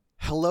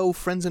Hello,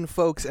 friends and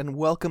folks, and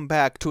welcome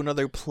back to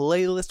another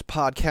playlist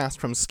podcast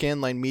from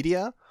Scanline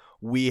Media.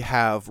 We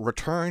have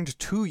returned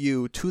to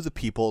you, to the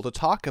people, to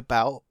talk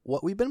about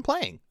what we've been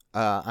playing.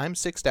 I'm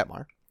Six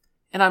Detmar.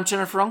 And I'm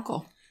Jennifer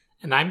Uncle.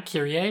 And I'm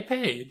Kyrie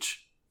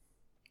Page.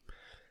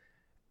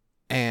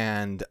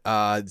 And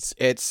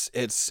it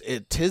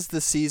is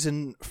the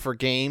season for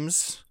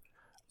games.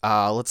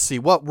 Let's see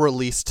what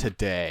released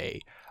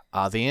today.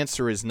 The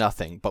answer is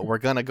nothing, but we're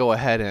gonna go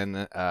ahead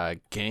and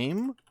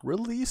game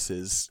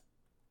releases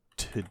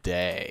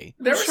today.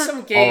 There were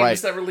some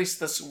games that released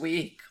this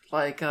week,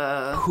 like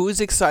Who's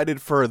excited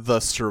for the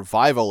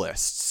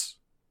Survivalists?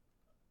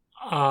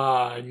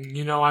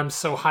 I'm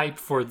so hyped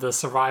for the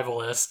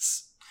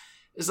Survivalists.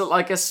 Is it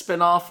like a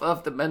spin-off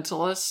of The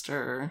Mentalist,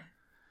 or?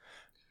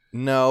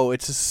 No,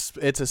 it's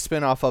a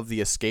spin-off of The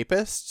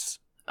Escapists.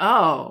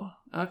 Oh,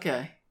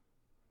 okay.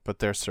 But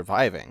they're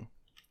surviving.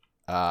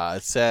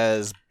 It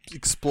says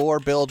explore,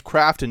 build,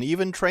 craft, and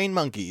even train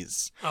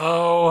monkeys.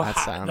 Oh,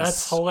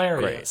 that's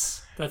hilarious.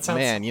 Great. That sounds...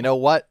 Man, you know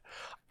what?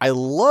 I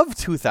love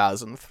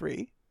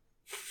 2003.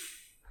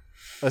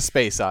 A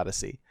Space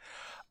Odyssey.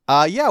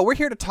 We're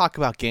here to talk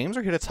about games.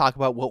 We're here to talk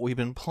about what we've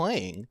been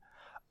playing.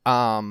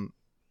 And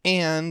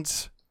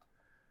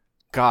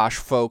gosh,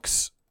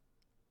 folks,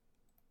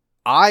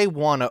 I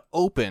want to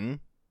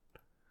open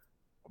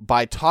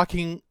by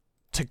talking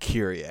to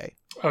Kyrie.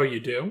 Oh,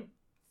 you do?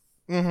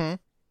 Mm-hmm.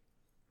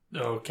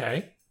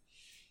 Okay.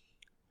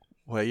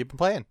 What have you been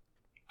playing?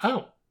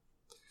 Oh.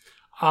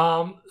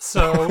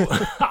 So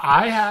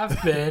I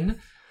have been,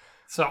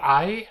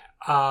 I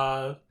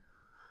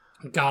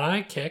got on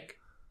a kick,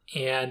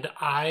 and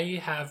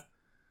I've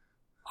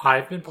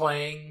been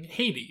playing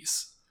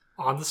Hades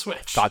on the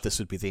Switch. Thought this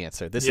would be the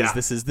answer.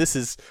 This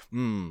is.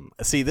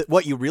 See,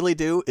 what you really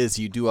do is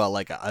you do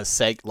a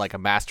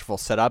masterful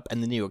setup,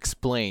 and then you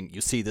explain.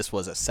 You see, this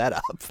was a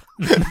setup.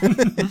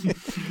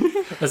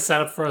 A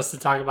setup for us to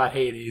talk about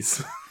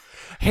Hades.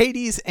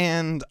 Hades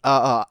and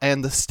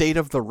the state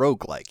of the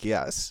roguelike,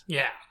 yes.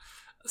 Yeah.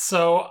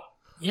 So,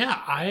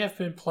 I have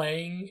been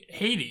playing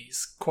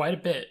Hades quite a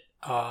bit.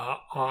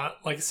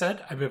 Like I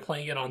said, I've been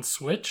playing it on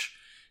Switch,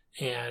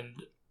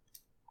 and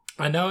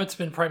I know it's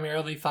been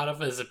primarily thought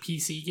of as a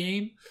PC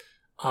game,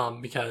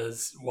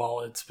 because,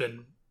 it's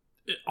been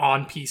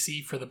on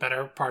PC for the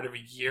better part of a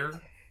year,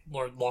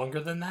 or longer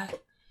than that.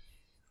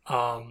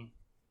 I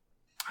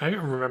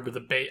don't remember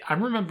I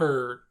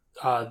remember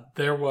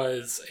there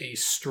was a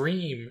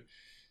stream,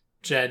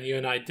 Jen, you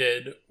and I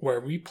did, where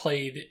we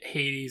played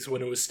Hades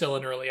when it was still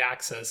in early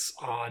access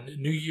on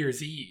New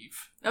Year's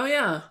Eve. Oh,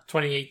 yeah.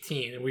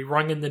 2018. And we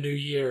rung in the new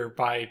year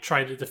by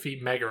trying to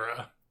defeat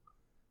Megara.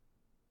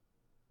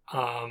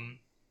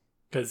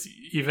 Because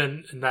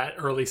even in that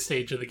early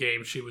stage of the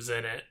game, she was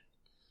in it.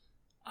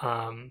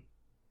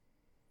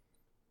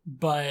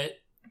 But,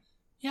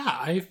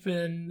 I've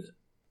been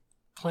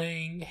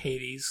playing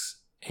Hades,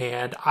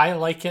 and I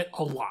like it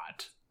a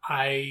lot.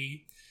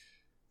 I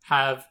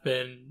have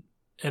been,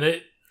 and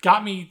it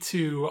got me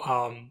to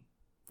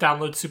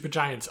download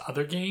Supergiant's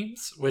other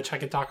games, which I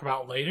can talk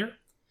about later.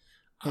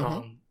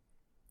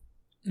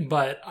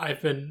 But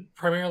I've been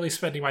primarily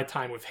spending my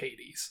time with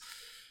Hades.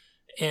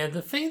 And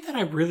the thing that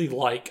I really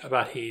like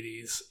about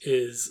Hades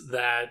is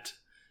that...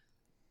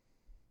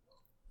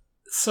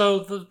 So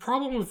the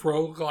problem with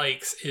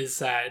roguelikes is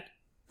that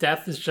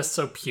death is just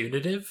so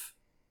punitive,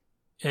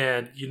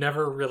 and you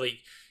never really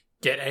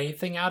get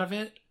anything out of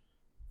it.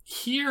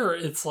 Here,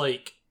 it's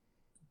like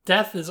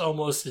death is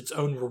almost its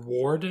own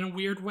reward in a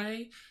weird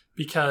way,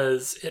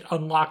 because it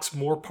unlocks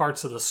more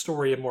parts of the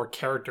story and more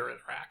character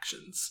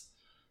interactions.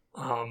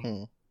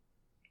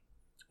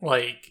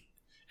 Like,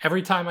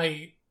 every time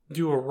I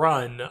do a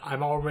run,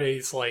 I'm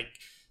always like,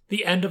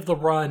 the end of the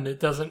run, it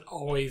doesn't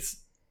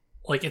always,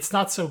 like, it's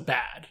not so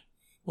bad.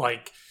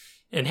 Like,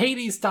 in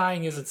Hades,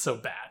 dying isn't so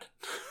bad.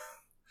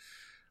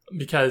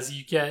 Because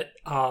you get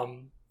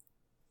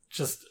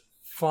just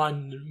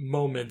fun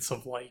moments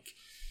of, like,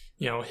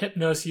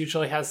 Hypnos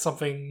usually has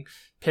something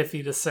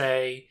pithy to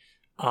say,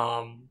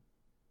 and,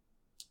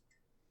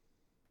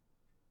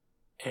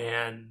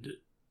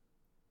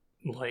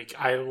 like,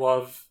 I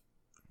love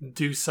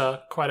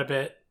Dusa quite a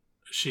bit.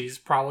 She's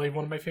probably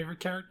one of my favorite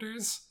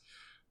characters.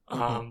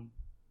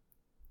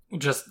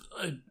 Just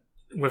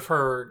with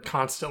her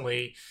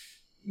constantly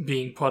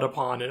being put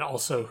upon, and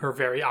also her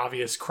very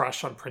obvious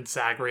crush on Prince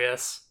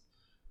Zagreus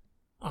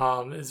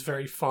is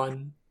very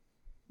fun.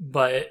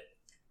 But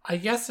I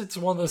guess it's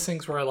one of those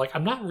things where, like,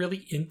 I'm not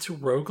really into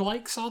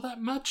roguelikes all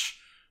that much,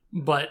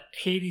 but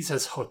Hades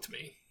has hooked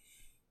me.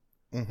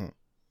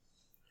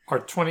 Our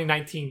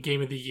 2019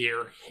 Game of the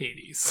Year,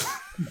 Hades.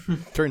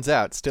 Turns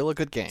out, still a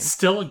good game.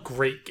 Still a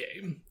great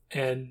game.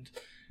 And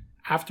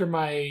after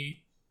my,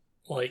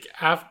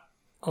 I'm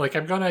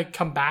gonna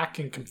come back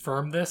and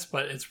confirm this,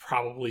 but it's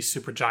probably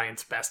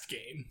Supergiant's best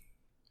game.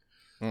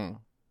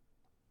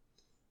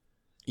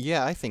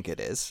 Yeah, I think it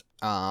is.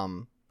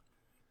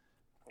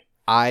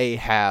 I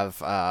have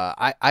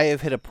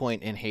hit a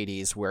point in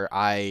Hades where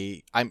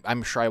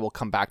I'm sure I will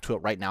come back to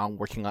it right now. I'm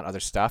working on other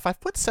stuff. I've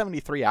put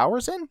 73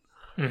 hours in.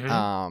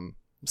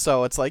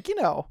 So it's like,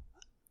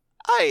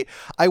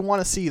 I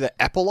want to see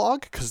the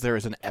epilogue because there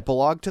is an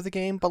epilogue to the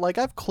game, but like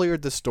I've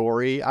cleared the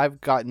story. I've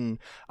done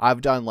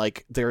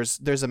like there's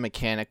a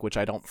mechanic which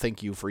I don't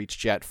think you've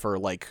reached yet for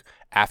like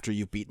after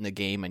you've beaten the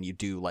game and you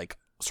do like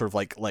sort of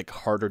like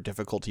harder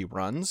difficulty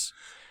runs.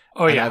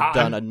 Oh and yeah, I've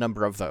done a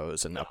number of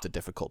those and up the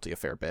difficulty a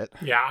fair bit.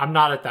 Yeah, I'm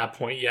not at that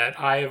point yet.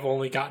 I have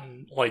only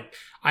gotten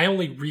I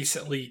only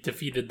recently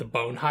defeated the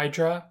Bone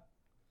Hydra.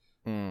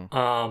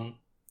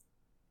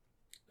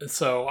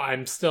 So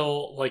I'm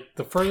still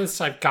the furthest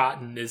I've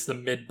gotten is the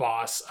mid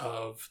boss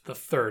of the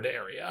third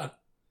area.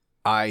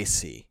 I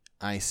see.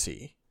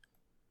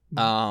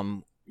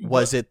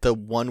 Was it the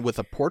one with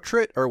a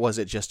portrait or was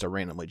it just a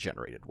randomly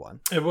generated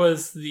one? It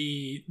was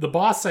the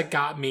boss that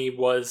got me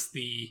was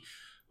the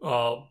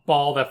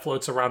ball that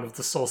floats around with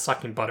the soul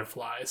sucking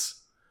butterflies.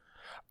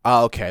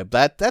 Okay,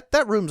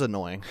 that room's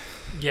annoying.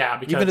 Yeah,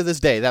 because even to this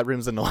day, that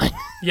room's annoying.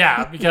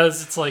 Yeah,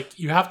 because it's like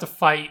you have to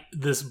fight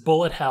this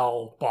bullet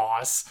hell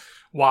boss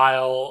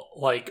while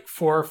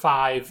 4 or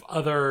 5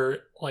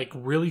 other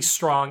really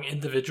strong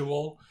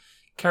individual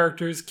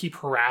characters keep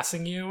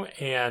harassing you,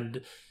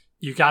 and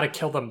you got to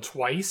kill them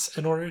twice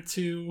in order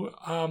to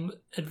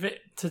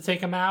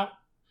take them out.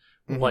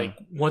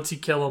 Mm-hmm. Once you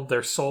kill them,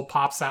 their soul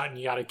pops out, and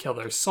you got to kill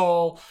their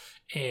soul,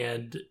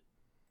 and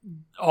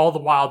all the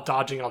while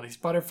dodging all these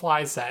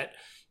butterflies that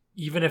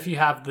even if you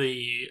have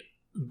the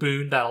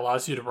boon that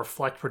allows you to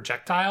reflect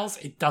projectiles,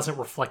 it doesn't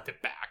reflect it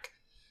back.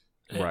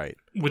 Right.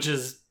 Which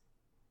is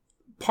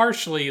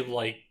partially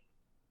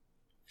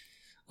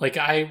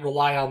I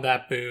rely on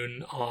that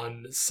boon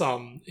on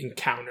some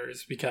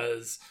encounters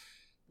because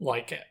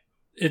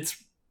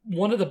it's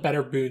one of the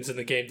better boons in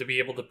the game to be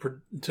able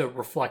to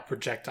reflect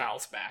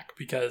projectiles back,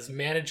 because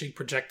managing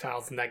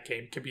projectiles in that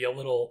game can be a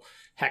little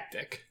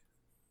hectic.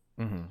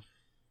 Mm-hmm.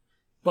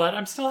 But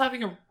I'm still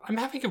having a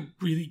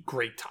really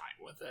great time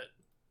with it.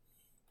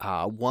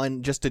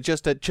 One just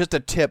a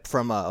tip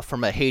from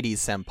a Hades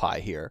senpai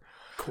here.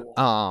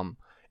 Cool.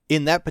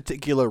 In that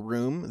particular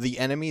room, the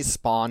enemies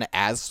spawn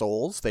as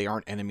souls. They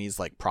aren't enemies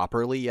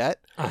properly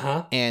yet.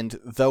 Uh-huh. And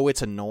though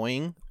it's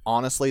annoying,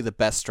 honestly, the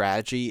best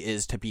strategy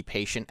is to be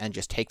patient and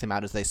just take them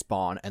out as they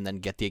spawn, and then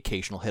get the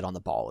occasional hit on the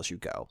ball as you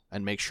go,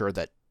 and make sure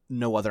that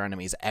no other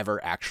enemies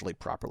ever actually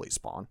properly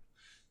spawn.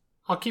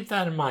 I'll keep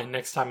that in mind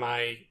next time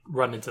I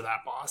run into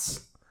that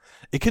boss.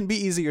 It can be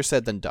easier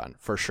said than done,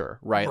 for sure,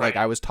 right?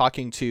 I was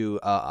talking to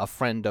a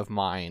friend of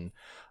mine,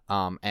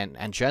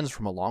 and Jen's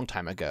from a long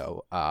time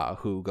ago,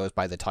 who goes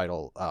by the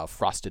title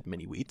Frosted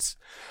Mini Wheats,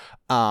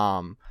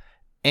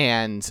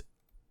 and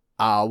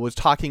was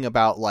talking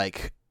about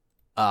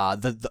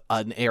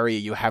an area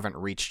you haven't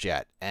reached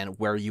yet, and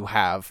where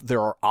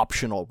there are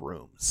optional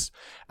rooms,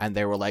 and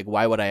they were like,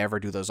 why would I ever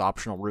do those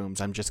optional rooms?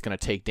 I'm just going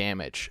to take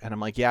damage. And I'm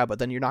like, yeah, but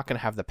then you're not going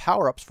to have the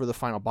power-ups for the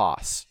final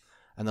boss.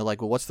 And they're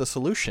like, well, what's the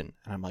solution?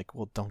 And I'm like,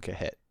 well, don't get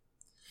hit.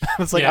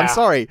 It's like, yeah. I'm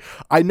sorry,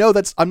 I know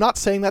I'm not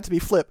saying that to be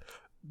flip.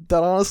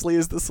 That honestly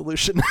is the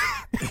solution.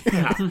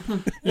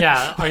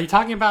 Yeah. Are you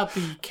talking about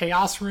the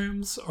chaos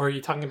rooms, or are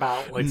you talking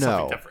about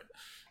something different?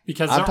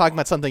 Because I'm talking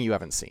about something you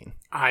haven't seen.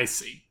 I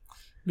see.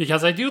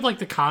 Because I do like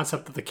the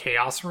concept of the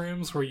chaos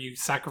rooms, where you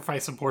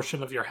sacrifice a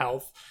portion of your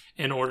health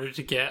in order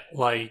to get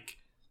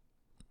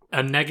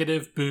a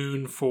negative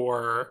boon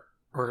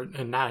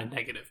and not a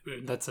negative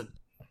boon. That's a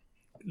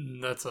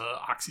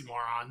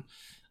oxymoron.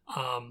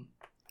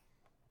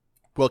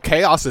 Well,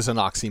 chaos is an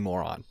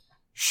oxymoron.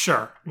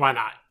 Sure, why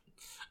not?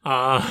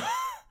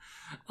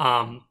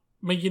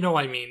 But you know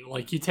what I mean.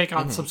 You take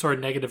on some sort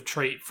of negative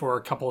trait for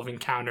a couple of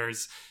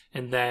encounters,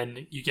 and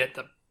then you get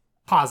the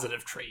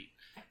positive trait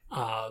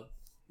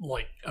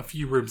a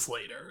few rooms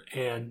later.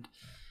 And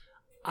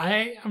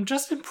I'm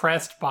just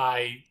impressed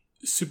by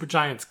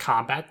Supergiant's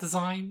combat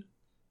design,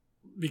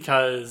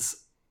 because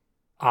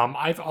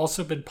I've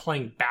also been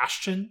playing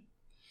Bastion,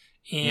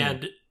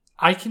 and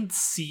I can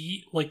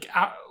see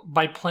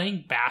by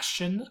playing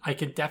Bastion, I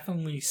can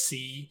definitely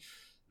see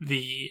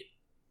the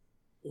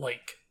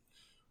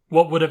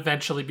what would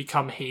eventually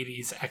become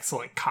Hades'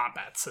 excellent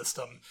combat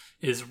system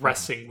is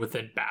resting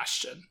within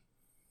Bastion.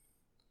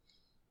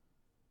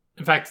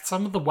 In fact,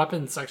 some of the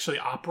weapons actually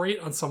operate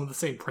on some of the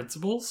same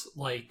principles.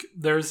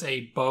 There's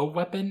a bow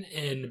weapon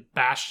in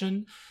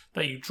Bastion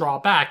that you draw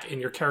back,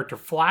 and your character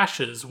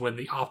flashes when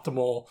the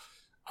optimal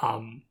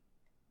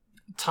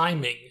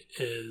timing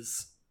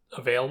is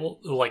available,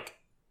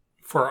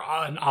 for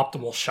an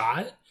optimal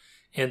shot.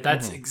 And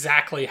that's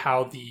exactly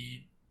how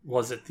the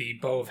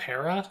bow of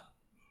Hera?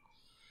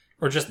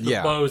 Or just the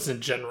bows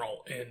in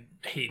general in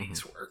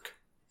Hades work.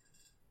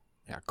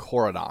 Yeah,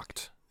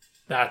 Coronacht.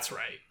 That's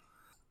right.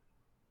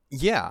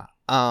 Yeah,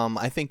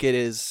 I think it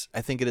is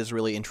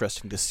really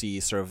interesting to see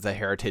sort of the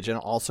heritage, and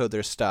also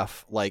there's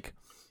stuff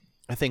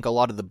I think a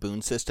lot of the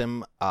boon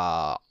system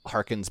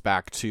harkens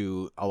back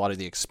to a lot of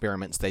the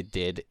experiments they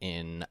did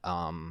in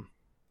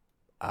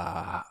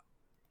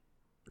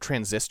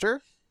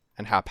Transistor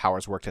and how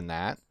powers worked in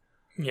that.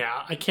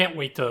 Yeah, I can't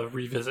wait to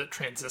revisit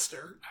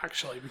Transistor,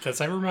 actually, because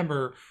I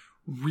remember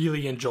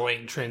really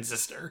enjoying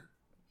Transistor.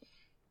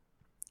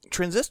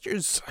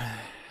 Transistor's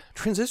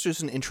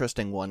an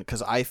interesting one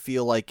because I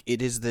feel like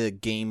it is the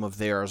game of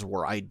theirs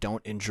where I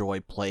don't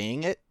enjoy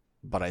playing it,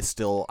 but I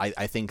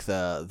think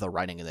the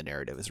writing and the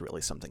narrative is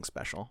really something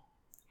special.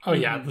 Oh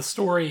yeah, the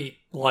story,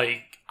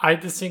 like, I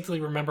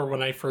distinctly remember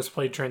when I first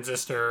played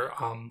Transistor,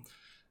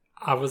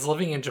 I was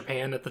living in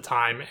Japan at the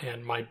time,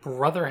 and my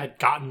brother had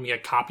gotten me a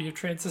copy of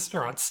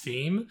Transistor on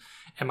Steam,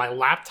 and my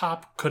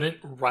laptop couldn't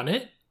run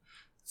it,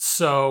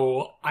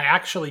 so I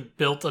actually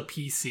built a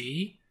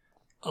PC,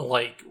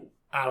 like,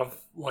 out of,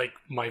 like,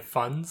 my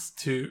funds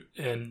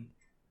and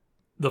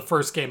the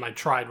first game I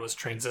tried was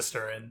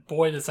Transistor, and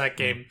boy does that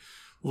game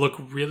look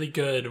really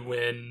good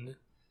when,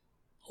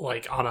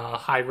 like, on a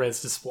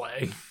high-res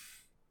display.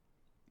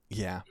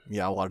 Yeah,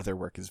 a lot of their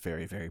work is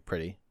very, very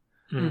pretty.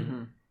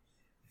 Mm-hmm.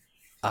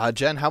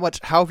 Jen, how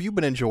have you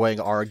been enjoying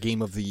our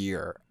game of the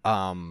year?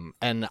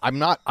 And I'm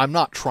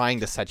not trying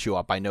to set you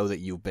up. I know that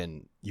you've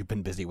been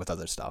busy with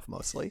other stuff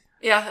mostly.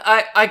 Yeah,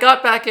 I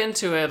got back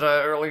into it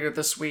earlier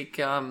this week,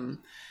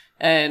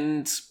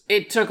 and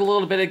it took a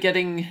little bit of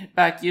getting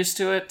back used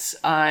to it.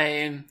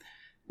 I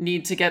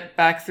need to get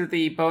back through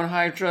the Bone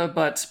Hydra,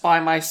 but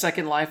by my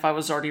second life, I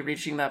was already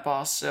reaching that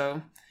boss,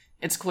 so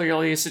it's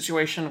clearly a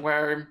situation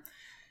where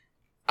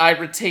I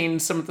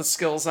retained some of the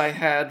skills I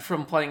had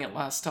from playing it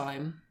last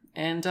time.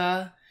 And,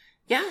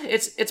 yeah,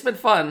 it's been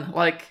fun.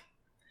 Like,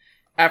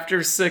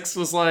 after 6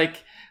 was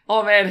like,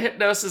 oh man,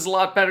 Hypnos is a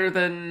lot better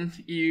than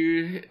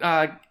you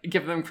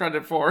give them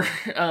credit for.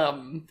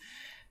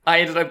 I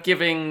ended up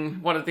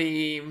giving one of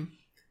the,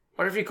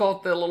 whatever you call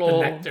it, the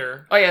little... The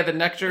nectar. Oh yeah, the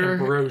nectar.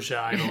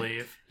 Ambrosia, I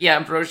believe. Yeah,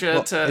 Ambrosia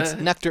It's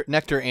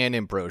nectar and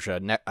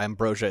Ambrosia.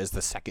 Ambrosia is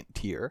the second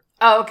tier.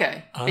 Oh,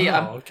 okay. Oh,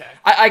 yeah. okay.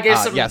 I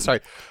guess some... Yeah, sorry.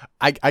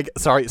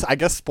 Sorry, I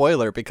guess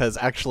spoiler, because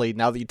actually,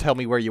 now that you tell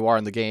me where you are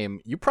in the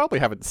game, you probably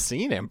haven't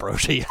seen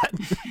Ambrosia yet.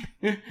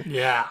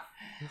 Yeah.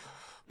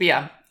 But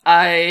yeah,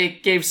 I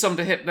gave some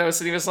to Hypnos,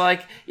 and he was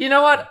like, you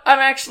know what? I'm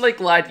actually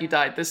glad you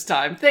died this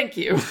time. Thank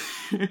you.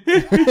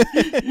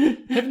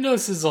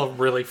 Hypnos is a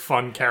really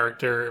fun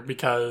character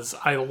because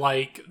I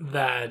like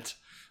that...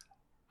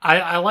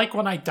 I like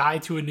when I die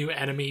to a new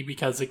enemy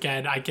because,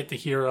 again, I get to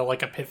hear a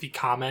pithy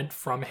comment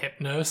from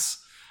Hypnos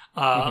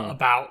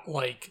about,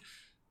 like...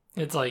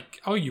 It's like,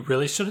 oh, you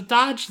really should have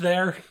dodged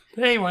there.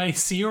 Anyway,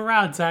 see you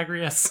around,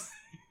 Zagreus.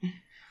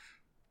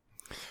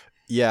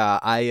 Yeah,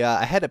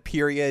 I had a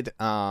period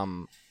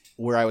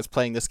where I was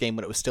playing this game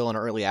when it was still in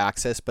early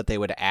access, but they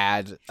would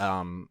add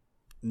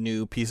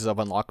new pieces of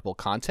unlockable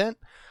content.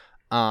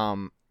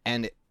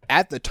 And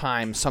at the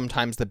time,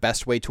 sometimes the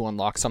best way to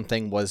unlock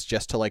something was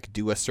just to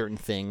do a certain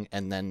thing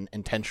and then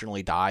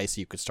intentionally die so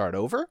you could start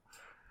over.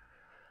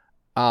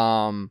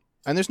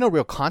 And there's no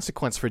real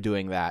consequence for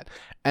doing that.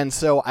 And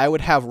so I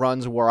would have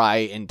runs where I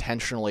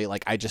intentionally,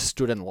 I just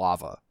stood in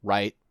lava,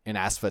 right, in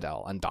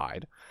Asphodel and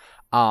died.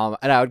 And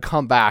I would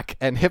come back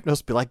and Hypnos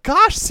would be like,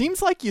 gosh,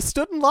 seems like you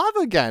stood in lava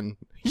again.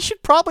 You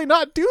should probably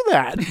not do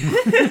that.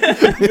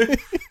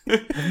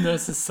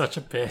 Hypnos is such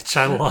a bitch.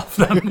 I love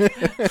them.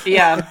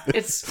 Yeah,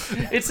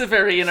 it's a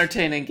very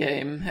entertaining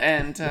game.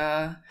 And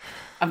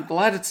I'm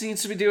glad it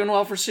seems to be doing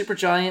well for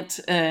Supergiant.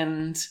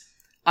 And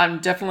I'm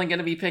definitely going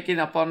to be picking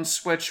up on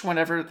Switch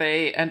whenever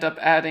they end up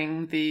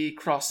adding the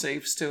cross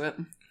saves to it.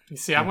 You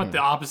see, I went the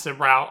opposite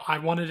route. I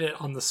wanted it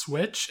on the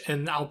Switch,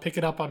 and I'll pick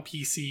it up on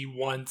PC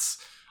once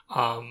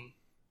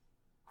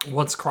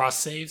cross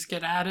saves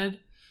get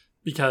added,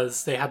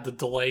 because they had the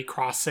delay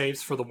cross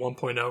saves for the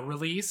 1.0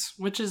 release,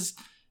 which is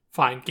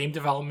fine. Game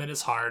development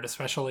is hard,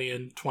 especially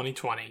in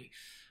 2020.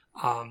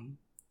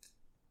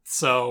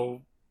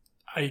 So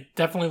I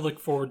definitely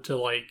look forward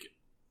to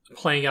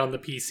playing it on the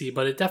PC,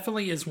 but it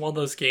definitely is one of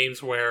those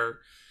games where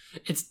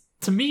it's,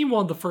 to me,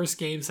 one of the first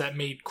games that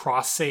made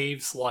cross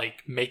saves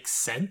make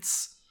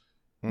sense,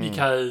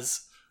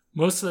 because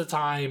most of the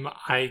time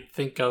I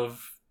think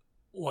of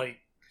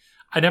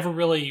I never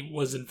really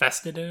was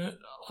invested in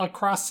a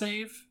cross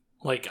save.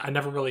 I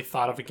never really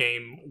thought of a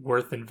game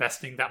worth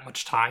investing that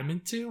much time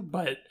into,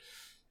 but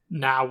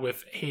now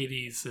with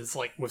Hades is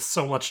with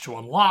so much to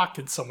unlock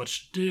and so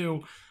much to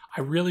do,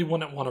 I really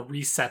wouldn't want to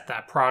reset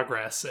that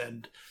progress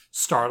and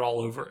start all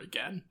over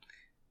again.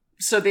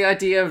 So the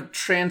idea of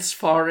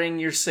transferring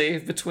your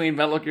save between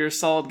Metal Gear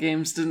Solid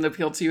games didn't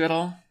appeal to you at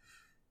all?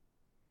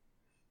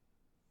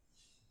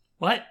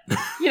 What?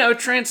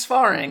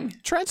 Transferring.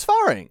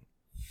 Transferring.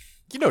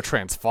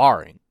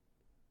 Transferring.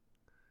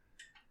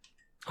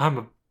 I'm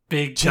a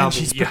big Jen,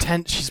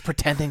 dummy. she's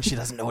pretending she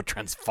doesn't know what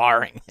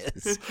transferring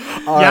is.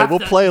 All right, we'll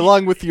play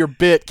along with your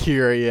bit,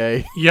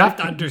 Kyrie. You have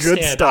to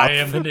understand, I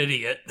am an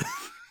idiot.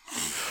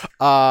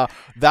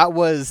 That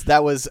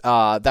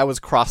was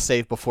cross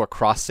save before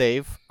cross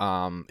save.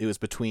 It was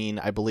between,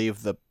 I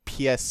believe, the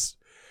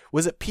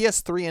was it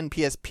PS3 and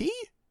PSP?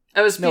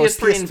 It was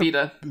PS3 and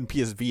Vita.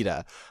 PS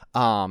Vita.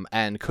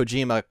 And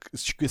Kojima,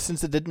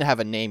 since it didn't have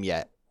a name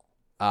yet,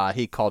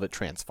 he called it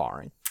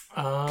transferring.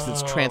 Because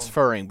it's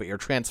transferring, but you're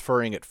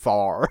transferring it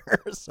far,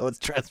 so it's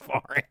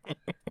transferring.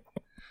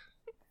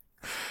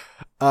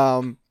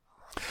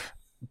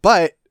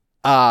 But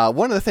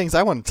one of the things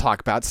I want to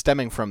talk about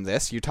stemming from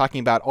this, you're talking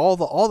about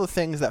all the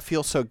things that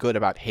feel so good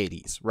about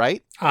Hades,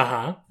 right?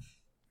 Uh-huh.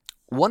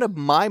 One of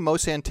my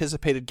most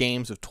anticipated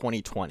games of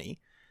 2020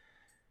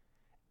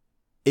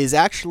 is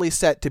actually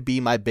set to be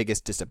my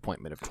biggest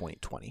disappointment of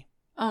 2020.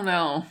 Oh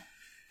no.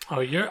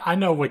 Oh, I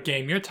know what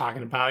game you're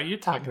talking about. You're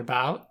talking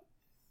about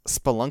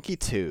Spelunky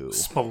 2.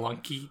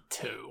 Spelunky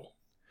 2.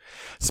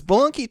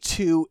 Spelunky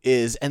 2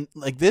 is, and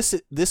like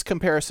this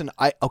comparison,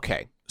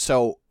 okay.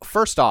 So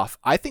first off,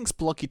 I think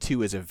Spelunky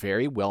 2 is a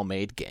very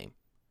well-made game.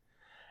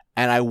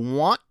 And I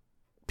want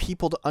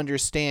people to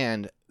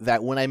understand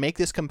that when I make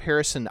this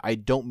comparison, I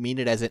don't mean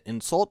it as an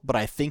insult, but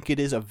I think it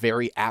is a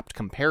very apt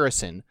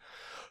comparison.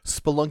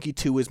 Spelunky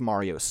 2 is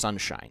Mario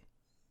Sunshine.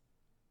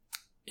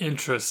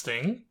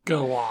 Interesting.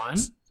 Go on.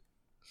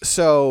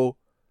 So,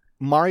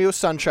 Mario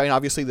Sunshine,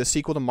 obviously the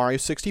sequel to Mario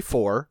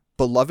 64,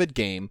 beloved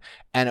game,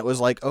 and it was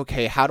like,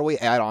 okay, how do we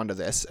add on to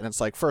this? And it's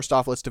like, first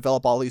off, let's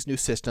develop all these new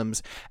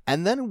systems,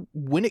 and then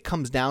when it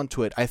comes down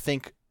to it, I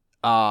think,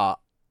 I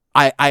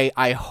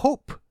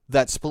hope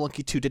that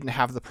Spelunky 2 didn't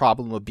have the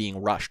problem of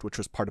being rushed, which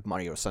was part of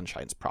Mario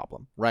Sunshine's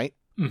problem, right?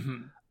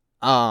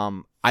 Mm-hmm.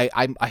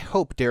 I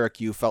hope,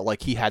 Derek, you felt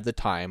like he had the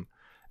time,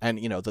 and,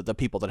 you know, the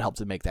people that helped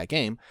to make that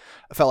game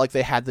felt like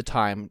they had the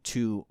time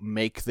to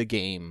make the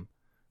game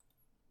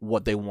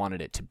what they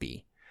wanted it to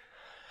be.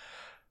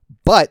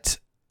 But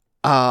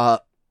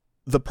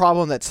the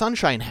problem that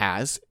Sunshine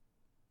has,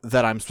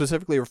 that I'm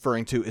specifically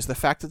referring to, is the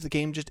fact that the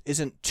game just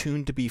isn't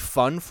tuned to be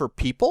fun for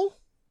people.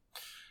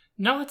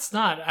 No, it's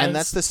not. And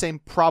that's the same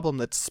problem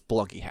that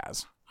Spelunky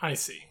has. I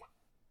see.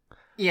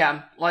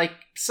 Yeah, like,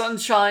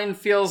 Sunshine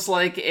feels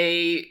like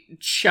a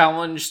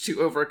challenge to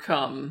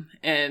overcome,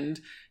 and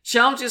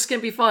challenges can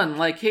be fun,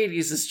 like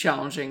Hades is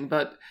challenging,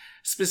 but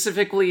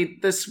specifically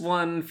this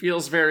one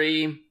feels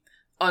very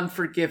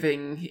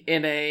unforgiving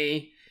in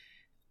a,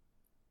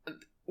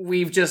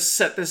 we've just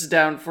set this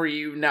down for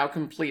you, now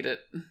complete it,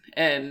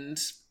 and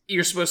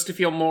you're supposed to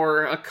feel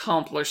more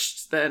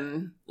accomplished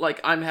than, like,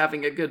 I'm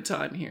having a good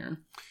time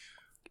here.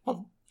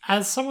 Well,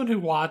 as someone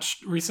who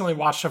recently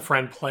watched a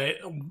friend play,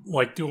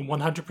 like, do a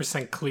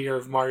 100% clear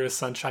of Mario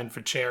Sunshine for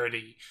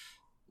charity,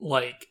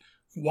 like,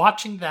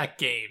 watching that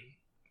game,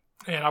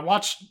 and I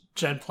watched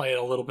Jen play it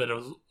a little bit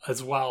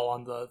as well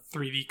on the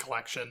 3D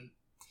collection,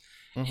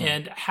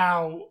 and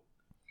how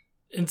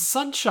in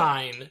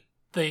Sunshine,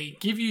 they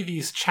give you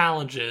these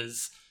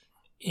challenges,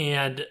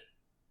 and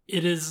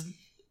it is,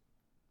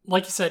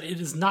 like you said, it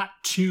is not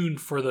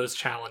tuned for those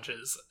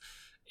challenges,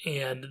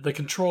 and the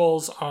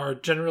controls are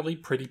generally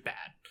pretty bad.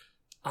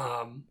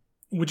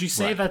 Would you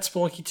say that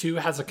Spelunky 2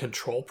 has a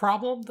control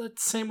problem the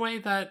same way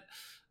that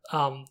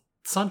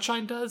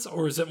Sunshine does,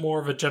 or is it more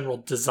of a general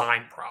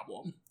design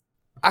problem?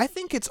 I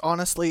think it's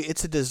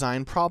a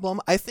design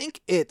problem. I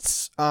think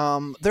it's,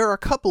 there are a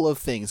couple of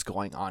things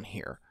going on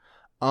here.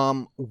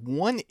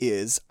 One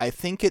is, I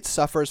think it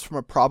suffers from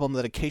a problem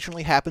that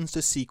occasionally happens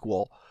to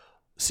sequels,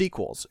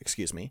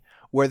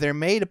 where they're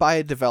made by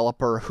a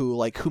developer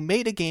who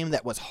made a game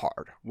that was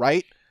hard,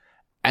 right?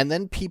 And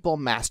then people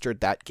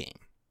mastered that game.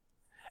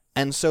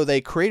 And so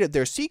they created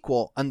their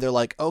sequel, and they're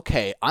like,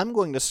 okay, I'm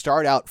going to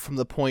start out from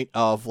the point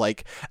of,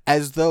 like,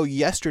 as though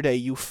yesterday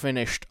you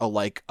finished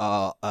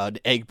an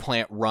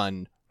eggplant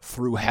run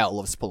through hell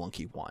of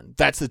Spelunky 1.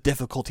 That's the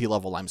difficulty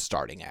level I'm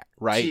starting at,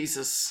 right?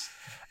 Jesus.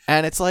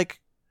 And it's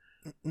like,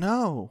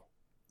 no.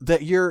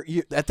 That you're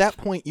at that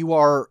point, you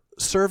are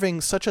serving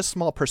such a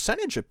small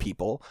percentage of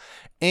people,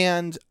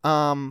 and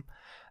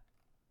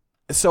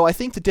so I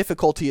think the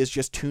difficulty is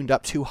just tuned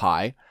up too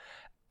high.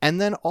 And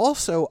then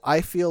also,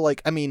 I feel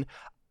like, I mean,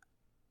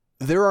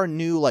 there are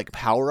new, like,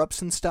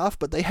 power-ups and stuff,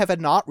 but they have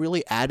not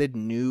really added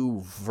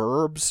new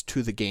verbs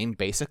to the game,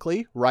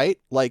 basically, right?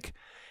 Like,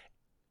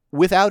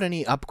 without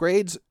any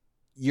upgrades,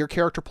 your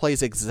character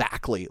plays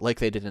exactly like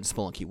they did in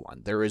Spelunky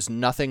 1. There is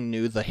nothing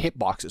new. The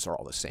hitboxes are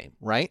all the same,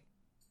 right?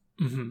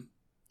 Mm-hmm.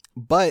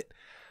 But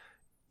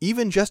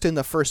even just in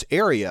the first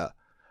area,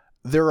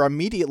 there are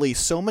immediately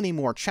so many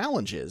more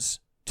challenges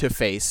to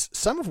face,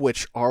 some of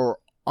which are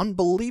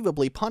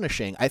unbelievably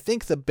punishing. I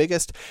think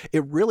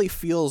it really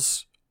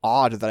feels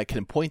odd that I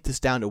can point this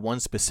down to one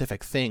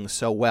specific thing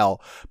so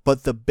well,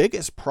 but the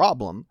biggest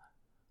problem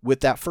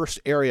with that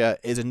first area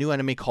is a new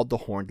enemy called the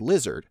Horned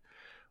Lizard,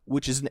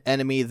 which is an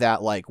enemy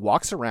that, like,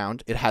 walks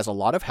around, it has a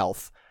lot of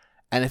health,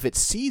 and if it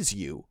sees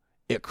you,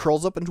 it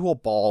curls up into a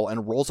ball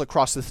and rolls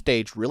across the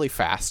stage really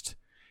fast.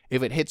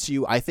 If it hits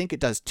you, I think it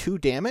does 2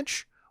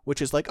 damage, which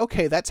is like,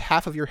 okay, that's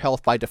half of your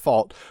health by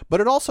default,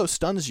 but it also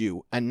stuns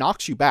you and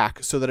knocks you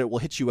back so that it will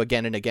hit you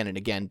again and again and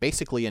again,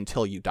 basically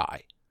until you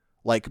die.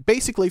 Like,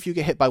 basically, if you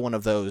get hit by one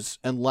of those,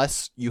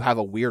 unless you have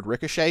a weird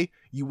ricochet,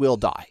 you will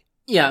die.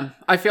 Yeah,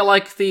 I feel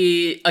like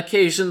the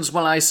occasions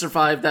when I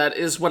survive that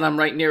is when I'm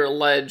right near a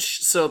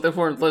ledge, so the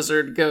Horned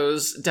Lizard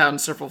goes down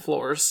several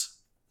floors.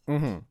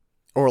 Mm-hmm.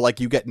 Or,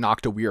 like, you get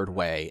knocked a weird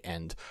way,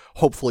 and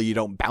hopefully you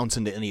don't bounce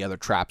into any other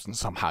traps and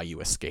somehow you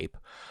escape.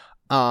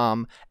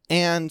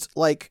 And,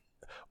 like,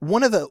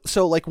 one of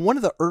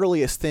the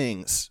earliest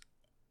things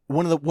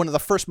one of the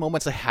first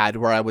moments I had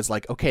where I was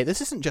like, okay,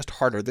 this isn't just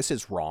harder, this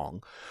is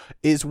wrong,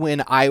 is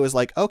when I was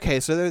like, okay,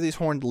 so there are these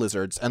horned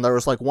lizards, and there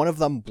was like one of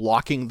them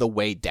blocking the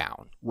way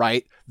down,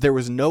 right? There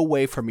was no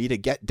way for me to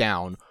get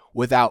down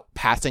without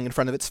passing in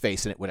front of its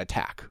face and it would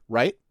attack,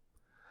 right?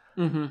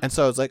 Mm-hmm. And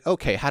so I was like,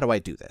 okay, how do I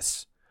do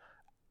this?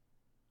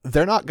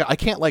 I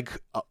can't like,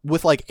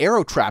 with like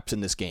arrow traps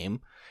in this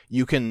game,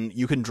 you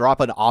can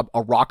drop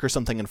a rock or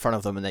something in front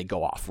of them and they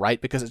go off,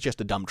 right? Because it's just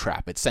a dumb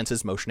trap. It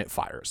senses motion, it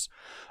fires.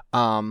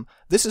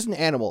 This is an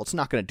animal. It's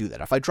not going to do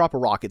that. If I drop a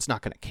rock, it's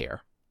not going to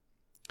care.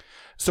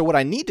 So what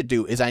I need to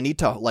do is I need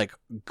to like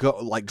go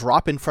like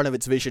drop in front of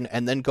its vision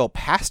and then go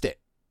past it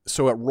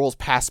so it rolls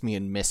past me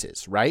and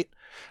misses, right?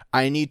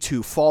 I need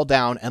to fall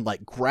down and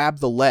like grab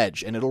the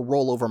ledge and it'll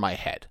roll over my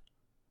head.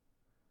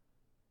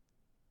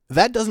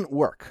 That doesn't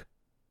work.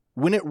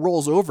 When it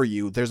rolls over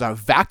you, there's a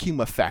vacuum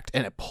effect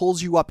and it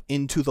pulls you up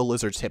into the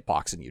lizard's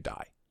hitbox and you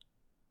die.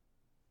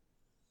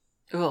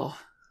 Ugh.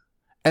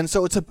 And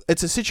so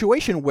it's a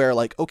situation where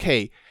like,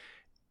 okay,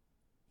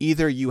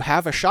 either you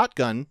have a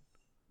shotgun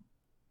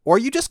or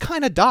you just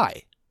kind of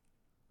die.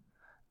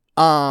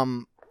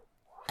 And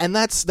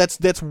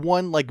that's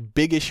one like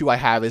big issue I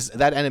have, is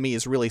that enemy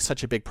is really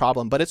such a big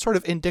problem, but it's sort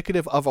of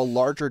indicative of a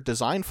larger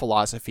design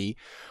philosophy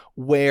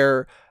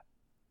where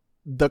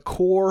the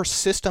core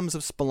systems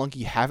of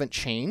Spelunky haven't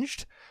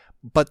changed,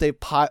 but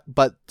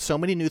but so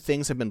many new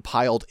things have been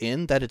piled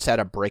in that it's at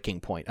a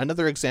breaking point.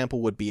 Another example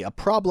would be a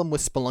problem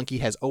with Spelunky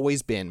has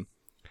always been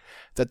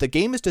that the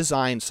game is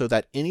designed so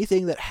that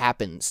anything that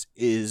happens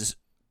is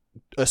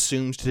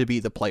assumed to be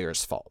the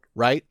player's fault,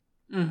 right?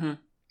 Mm-hmm.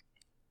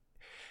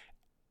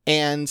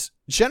 And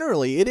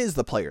generally it is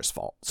the player's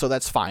fault, so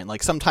that's fine.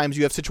 Like sometimes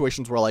you have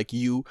situations where like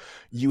you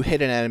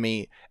hit an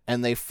enemy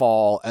and they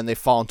fall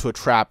into a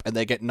trap and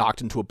they get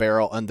knocked into a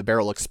barrel and the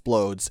barrel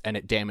explodes and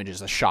it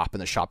damages a shop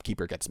and the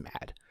shopkeeper gets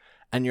mad.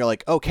 And you're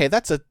like, okay,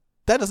 that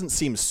doesn't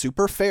seem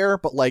super fair,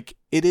 but like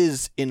it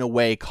is in a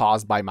way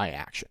caused by my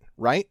action,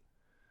 right?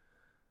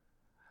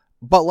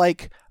 But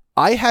like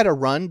I had a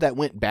run that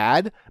went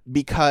bad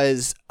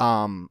because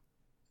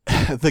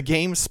the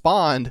game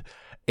spawned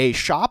a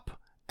shop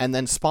and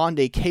then spawned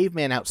a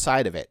caveman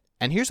outside of it.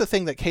 And here's the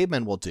thing that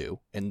cavemen will do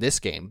in this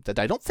game that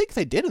I don't think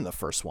they did in the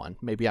first one.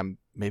 Maybe I'm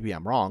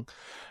wrong.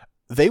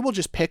 They will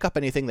just pick up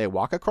anything they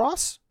walk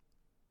across.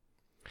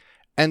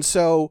 And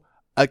so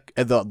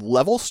the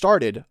level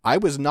started. I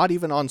was not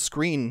even on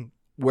screen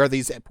where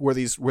these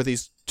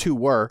two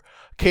were.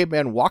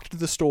 Caveman walked to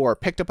the store,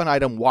 picked up an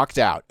item, walked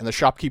out, and the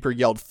shopkeeper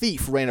yelled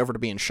 "thief," ran over to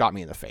me and shot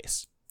me in the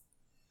face.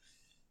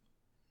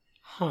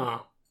 Huh.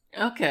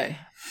 Okay.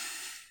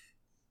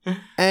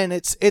 And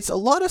it's a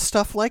lot of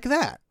stuff like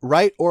that,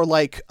 right? Or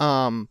like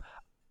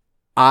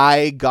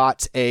I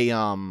got a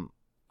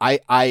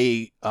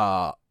I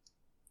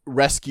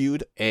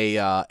rescued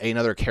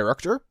another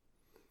character.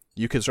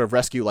 You can sort of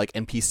rescue like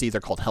NPC. They're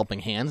called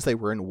helping hands. They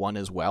were in one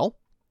as well.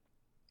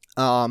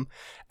 And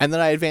then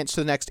I advanced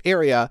to the next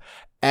area,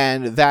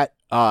 and that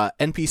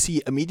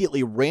NPC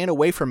immediately ran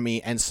away from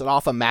me and set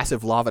off a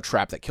massive lava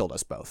trap that killed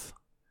us both.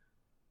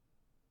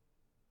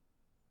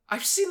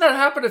 I've seen that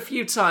happen a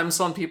few times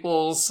on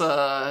people's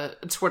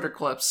Twitter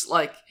clips.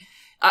 Like,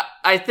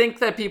 I think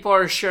that people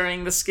are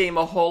sharing this game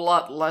a whole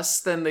lot less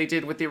than they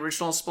did with the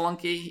original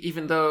Spelunky,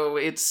 even though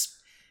it's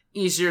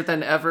easier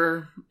than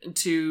ever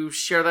to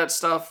share that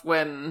stuff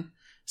when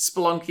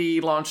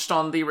Spelunky launched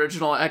on the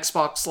original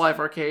Xbox Live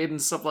Arcade and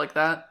stuff like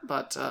that.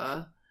 But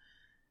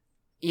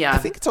yeah, I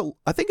think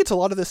it's a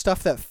lot of this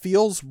stuff that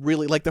feels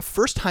really like the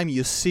first time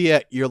you see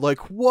it, you're like,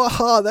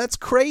 whoa, that's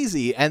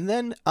crazy. And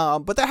then,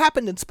 but that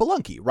happened in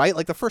Spelunky, right?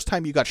 Like the first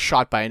time you got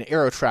shot by an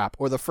arrow trap,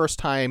 or the first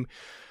time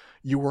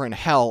you were in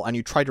hell and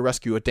you tried to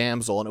rescue a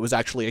damsel and it was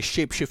actually a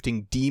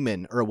shape-shifting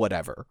demon or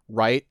whatever,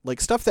 right? Like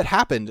stuff that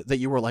happened that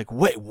you were like,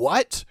 wait,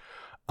 what?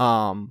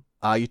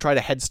 You try to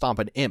head stomp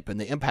an imp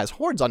and the imp has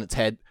horns on its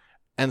head.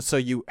 And so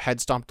you head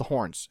stomped the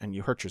horns and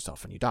you hurt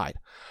yourself and you died.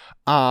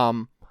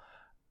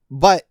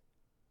 But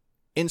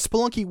in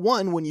Spelunky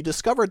 1, when you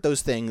discovered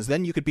those things,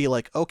 then you could be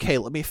like, okay,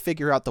 let me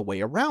figure out the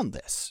way around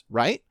this,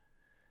 right?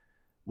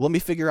 Let me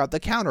figure out the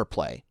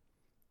counterplay.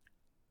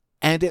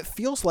 And it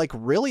feels like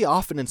really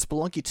often in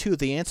Spelunky 2,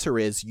 the answer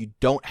is you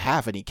don't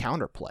have any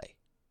counterplay.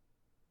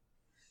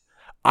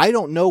 I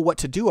don't know what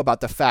to do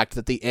about the fact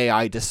that the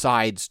AI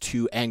decides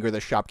to anger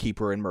the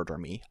shopkeeper and murder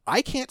me.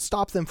 I can't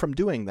stop them from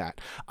doing that.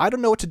 I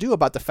don't know what to do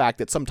about the fact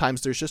that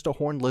sometimes there's just a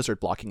horned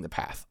lizard blocking the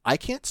path. I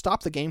can't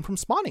stop the game from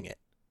spawning it.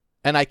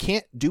 And I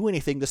can't do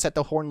anything to set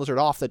the horned lizard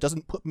off that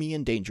doesn't put me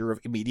in danger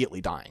of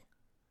immediately dying.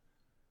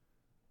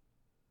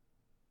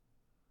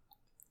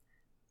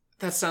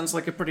 that sounds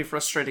like a pretty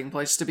frustrating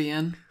place to be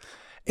in.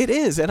 It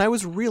is, and I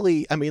was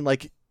really,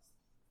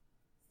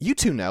 you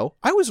two know,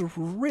 I was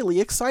really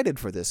excited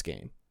for this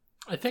game.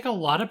 I think a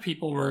lot of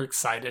people were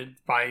excited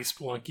by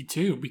Spelunky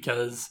 2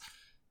 because,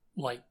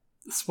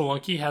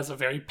 Spelunky has a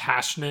very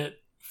passionate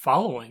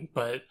following,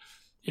 but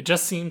it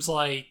just seems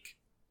like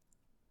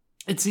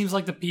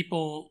the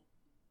people's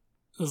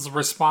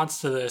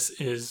response to this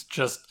is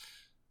just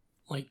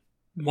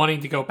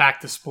wanting to go back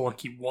to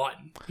Spelunky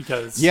 1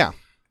 because Yeah.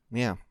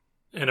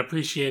 and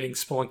appreciating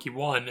Spelunky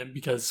 1 and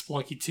because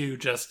Spelunky 2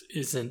 just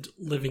isn't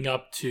living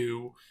up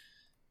to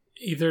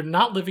either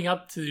not living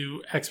up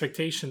to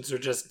expectations or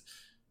just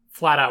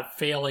flat out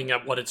failing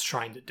at what it's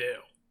trying to do.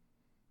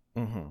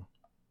 Mm-hmm.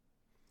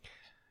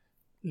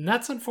 And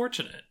that's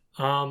unfortunate.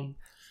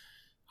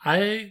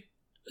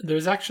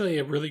 There's actually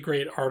a really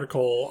great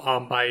article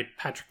by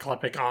Patrick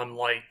Klepek on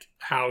like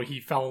how he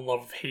fell in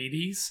love with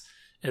Hades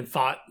and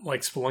thought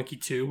like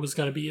Spelunky 2 was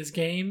going to be his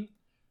game,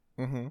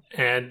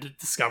 and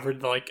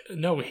discovered like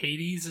no,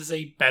 Hades is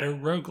a better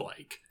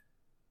roguelike.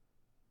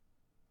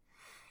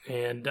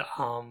 And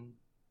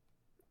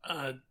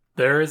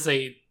there is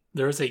a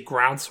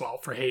groundswell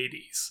for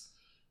Hades.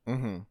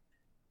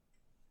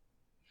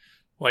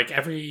 Like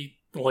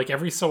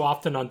every so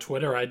often on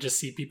Twitter, I just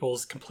see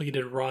people's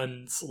completed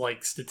runs,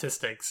 like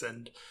statistics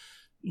and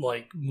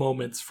like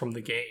moments from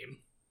the game.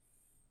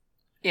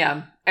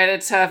 Yeah, and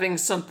it's having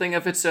something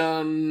of its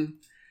own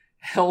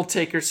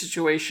Helltaker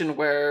situation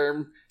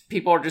where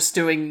people are just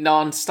doing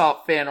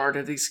non-stop fan art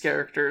of these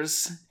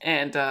characters,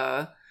 and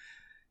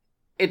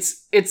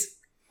it's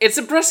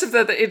impressive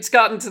that it's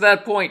gotten to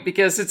that point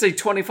because it's a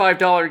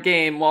 $25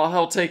 game while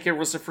Helltaker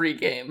was a free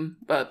game,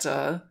 but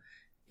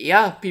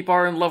yeah, people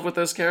are in love with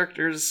those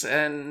characters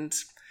and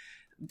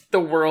the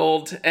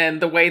world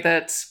and the way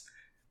that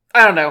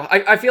I don't know.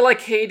 I feel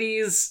like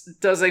Hades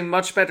does a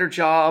much better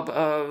job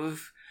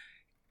of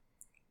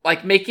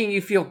like making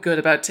you feel good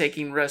about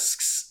taking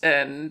risks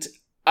and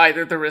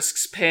either the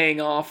risks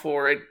paying off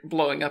or it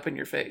blowing up in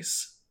your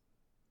face.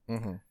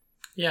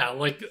 Yeah,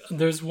 like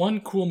there's one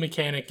cool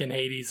mechanic in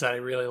Hades that I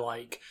really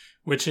like,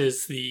 which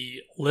is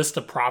the list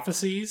of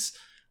prophecies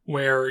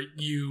where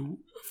you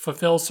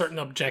fulfill certain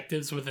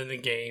objectives within the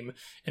game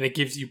and it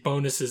gives you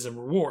bonuses and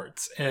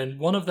rewards. And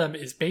one of them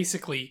is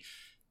basically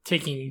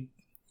taking,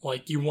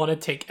 like, you want to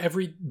take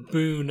every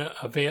boon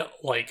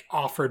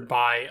offered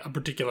by a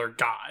particular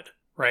god,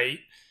 right?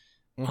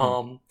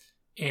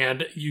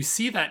 And you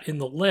see that in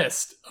the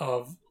list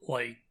of,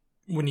 like,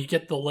 when you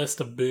get the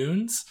list of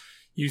boons,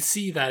 you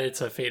see that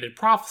it's a fated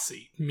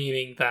prophecy,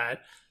 meaning that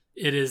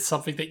it is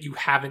something that you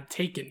haven't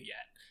taken yet.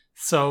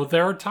 So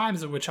there are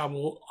times in which I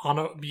will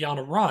be on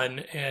a run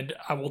and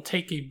I will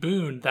take a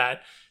boon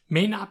that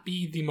may not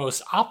be the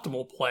most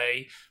optimal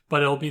play,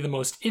 but it'll be the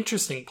most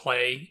interesting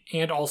play,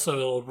 and also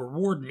it'll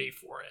reward me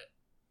for it.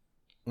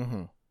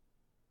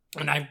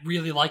 And I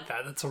really like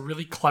that. That's a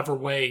really clever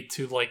way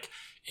to like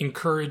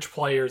encourage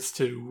players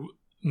to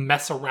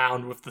mess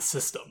around with the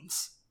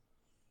systems.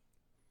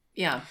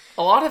 Yeah,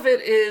 a lot of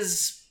it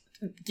is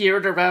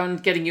geared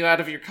around getting you out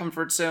of your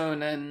comfort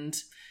zone, and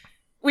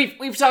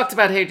we've talked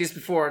about Hades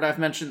before, and I've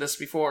mentioned this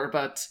before,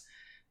 but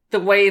the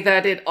way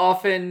that it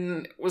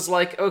often was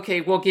like, okay,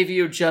 we'll give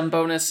you a gem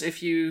bonus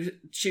if you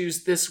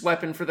choose this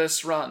weapon for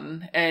this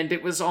run, and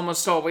it was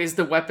almost always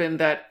the weapon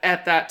that,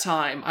 at that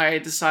time, I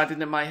had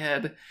decided in my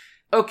head,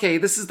 okay,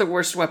 this is the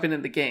worst weapon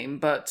in the game,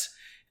 but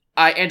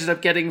I ended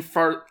up getting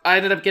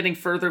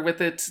further with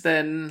it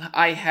than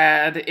I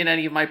had in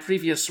any of my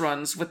previous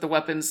runs with the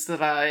weapons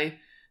that I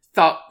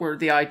thought were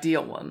the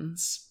ideal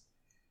ones.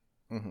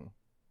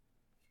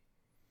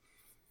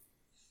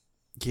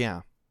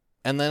 Yeah.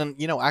 And then,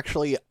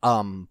 actually,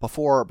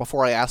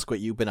 before I ask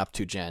what you've been up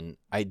to, Jen,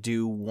 I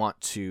do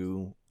want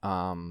to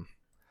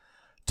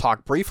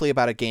talk briefly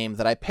about a game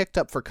that I picked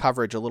up for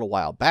coverage a little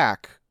while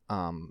back,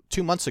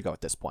 2 months ago at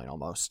this point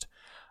almost,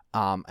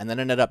 and then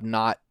ended up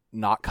not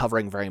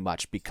covering very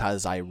much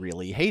because I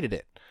really hated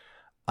it.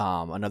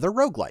 Another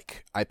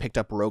roguelike. I picked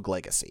up Rogue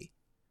Legacy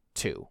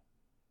 2.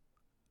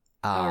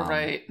 Oh,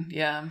 right.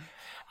 Yeah.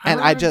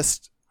 I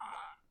just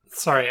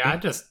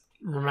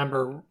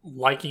remember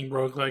liking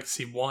Rogue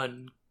Legacy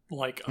 1.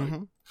 Like,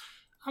 I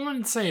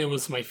wouldn't say it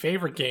was my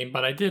favorite game,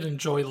 but I did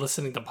enjoy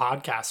listening to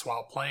podcasts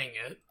while playing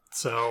it.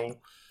 So,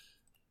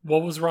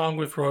 what was wrong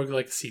with Rogue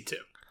Legacy 2?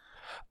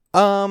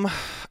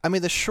 I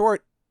mean, the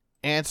short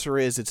answer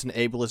is it's an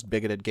ableist,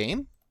 bigoted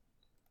game.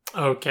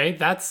 Okay,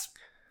 that's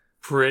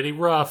pretty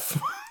rough.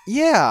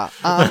 Yeah,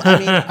 I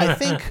mean,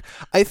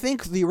 I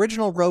think the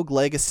original Rogue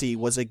Legacy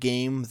was a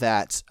game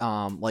that,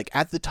 like,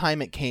 at the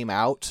time it came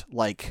out,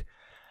 like,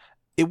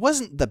 it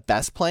wasn't the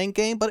best playing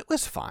game, but it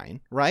was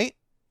fine, right?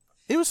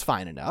 It was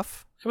fine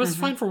enough. It was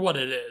fine for what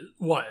it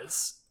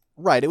was.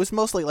 Right, it was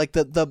mostly, like,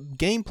 the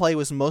gameplay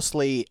was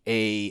mostly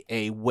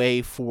a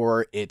way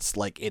for its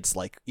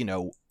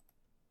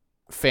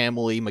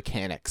family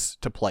mechanics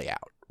to play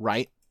out,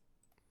 right?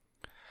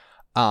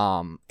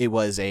 It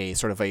was a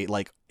sort of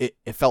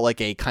it felt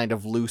like a kind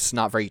of loose,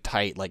 not very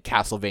tight, like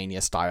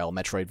Castlevania style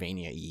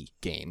Metroidvania-y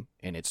game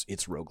in its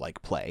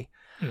roguelike play.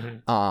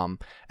 And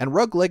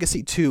Rogue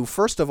Legacy 2,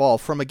 first of all,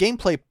 from a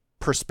gameplay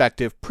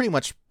perspective, pretty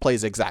much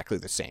plays exactly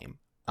the same.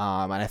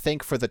 And I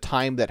think for the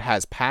time that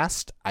has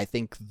passed, I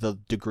think the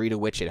degree to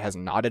which it has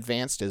not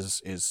advanced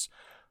is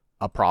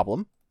a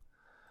problem.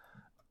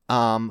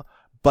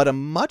 But a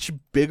much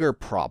bigger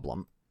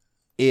problem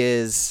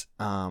is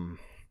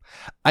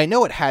I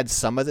know it had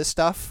some of this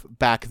stuff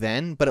back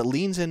then, but it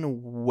leans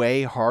in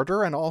way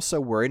harder, and also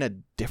we're in a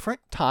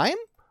different time,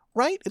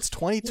 right? It's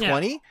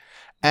 2020,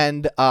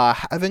 and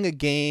having a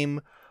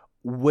game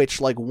which,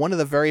 like, one of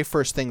the very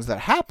first things that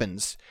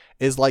happens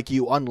is, like,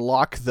 you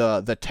unlock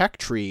the tech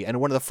tree,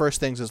 and one of the first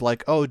things is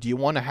like, oh, do you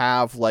want to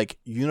have, like,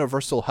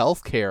 universal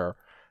health care?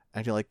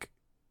 And you're like,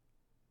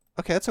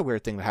 okay, that's a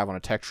weird thing to have on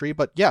a tech tree,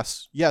 but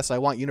yes, I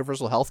want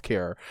universal health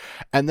care.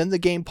 And then the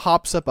game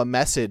pops up a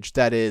message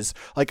that is,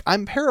 like,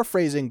 I'm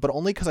paraphrasing, but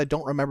only because I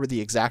don't remember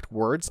the exact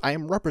words. I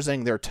am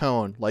representing their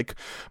tone. Like,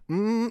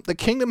 the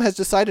kingdom has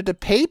decided to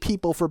pay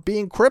people for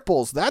being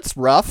cripples. That's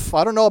rough.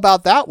 I don't know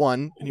about that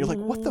one. And you're like,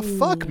 what the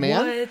fuck,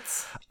 man?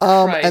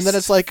 What? And then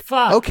it's like,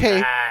 Fuck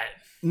okay, that.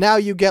 now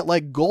you get,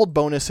 like, gold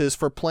bonuses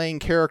for playing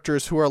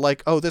characters who are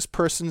like, oh, this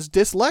person's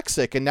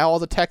dyslexic, and now all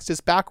the text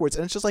is backwards.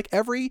 And it's just like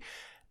every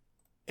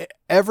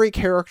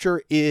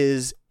character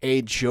is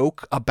a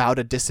joke about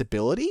a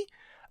disability.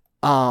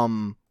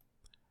 And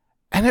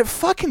it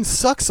fucking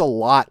sucks a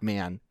lot,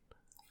 man.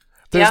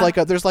 There's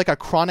like a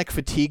chronic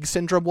fatigue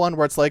syndrome one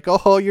where it's like,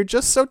 oh, you're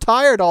just so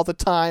tired all the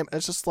time. And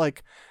it's just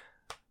like,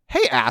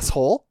 hey,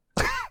 asshole.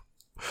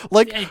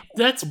 Like, Hey,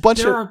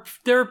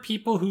 there are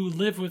people who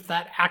live with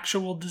that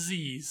actual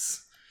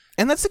disease.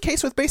 And that's the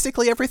case with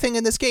basically everything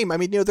in this game. I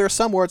mean, there are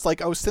some where it's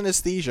like, oh,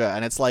 synesthesia.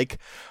 And it's like,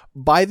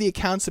 by the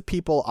accounts of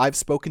people I've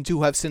spoken to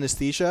who have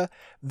synesthesia,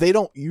 they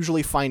don't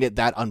usually find it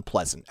that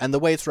unpleasant. And the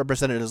way it's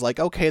represented is like,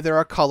 okay, there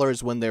are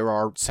colors when there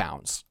are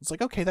sounds. It's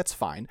like, okay, that's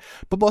fine.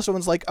 But most of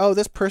one's like, oh,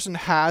 this person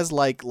has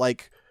like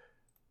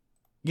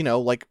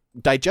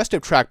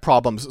digestive tract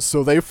problems,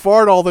 so they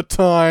fart all the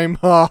time.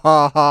 Ha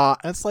ha ha.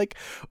 And it's like,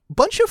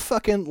 bunch of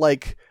fucking,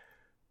 like,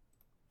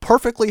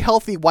 perfectly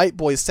healthy white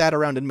boys sat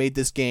around and made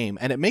this game,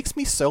 and it makes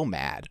me so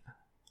mad.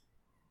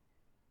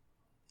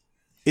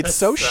 It's That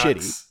so sucks.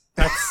 shitty.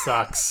 That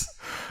sucks.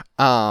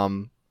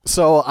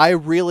 So I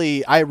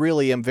really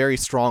am very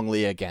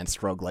strongly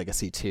against Rogue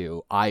Legacy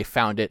 2. I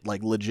found it,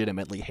 like,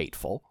 legitimately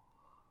hateful.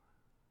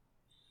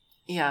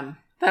 Yeah,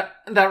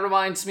 that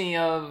reminds me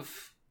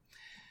of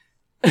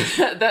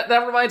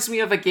that reminds me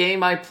of a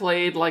game I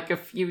played like a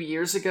few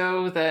years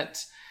ago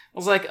that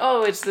was like,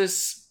 oh, it's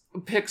this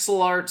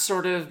pixel art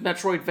sort of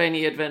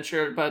Metroidvania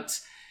adventure, but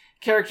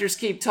characters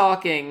keep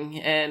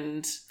talking,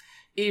 and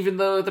even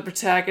though the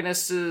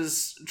protagonist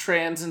is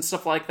trans and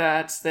stuff like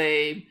that,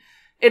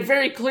 it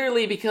very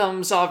clearly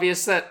becomes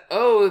obvious that,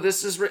 oh,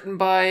 this is written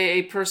by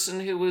a person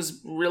who was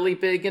really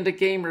big into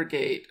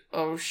Gamergate.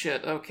 Oh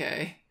shit,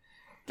 okay.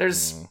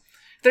 There's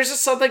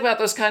just something about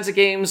those kinds of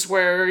games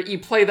where you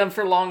play them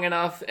for long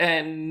enough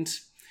and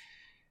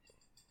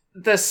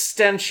the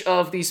stench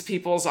of these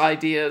people's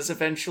ideas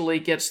eventually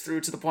gets through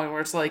to the point where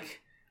it's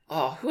like,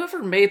 oh,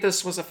 whoever made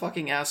this was a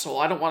fucking asshole.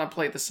 I don't want to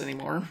play this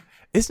anymore.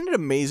 Isn't it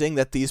amazing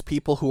that these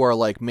people who are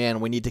like, man,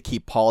 we need to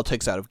keep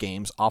politics out of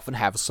games, often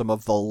have some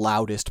of the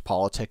loudest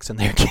politics in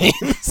their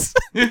games?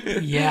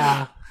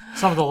 Yeah.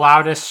 Some of the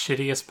loudest,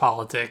 shittiest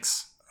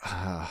politics.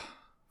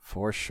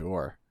 For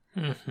sure.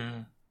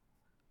 Mm-hmm.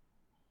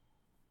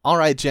 All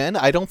right, Jen,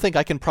 I don't think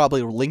I can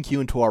probably link you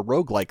into our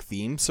roguelike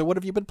theme, so what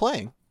have you been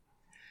playing?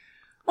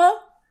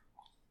 Well,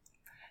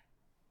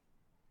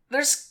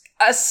 there's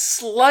a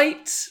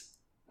slight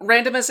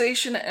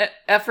randomization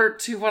effort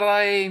to what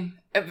I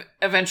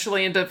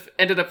eventually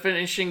ended up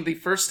finishing the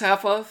first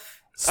half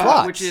of,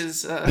 which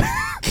is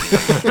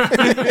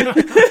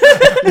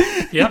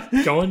Yep,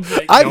 going.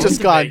 I've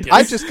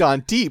just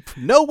gone deep.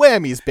 No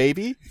whammies,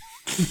 baby.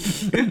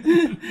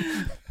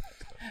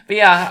 But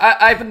yeah,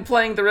 I've been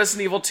playing the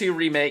Resident Evil 2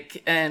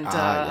 remake, and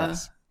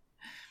yes.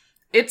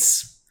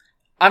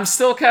 I'm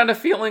still kind of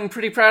feeling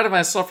pretty proud of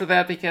myself for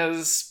that,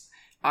 because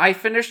I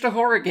finished a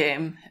horror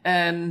game,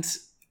 and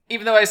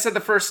even though I said the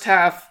first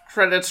half,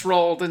 credits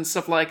rolled and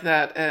stuff like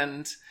that,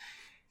 and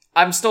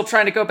I'm still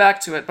trying to go back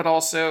to it, but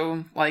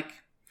also, like,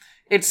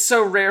 it's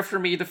so rare for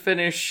me to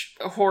finish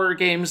horror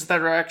games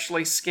that are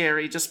actually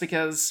scary, just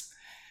because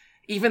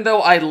even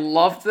though I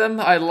loved them,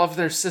 I love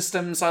their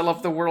systems, I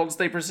love the worlds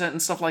they present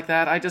and stuff like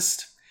that, I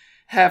just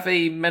have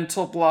a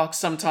mental block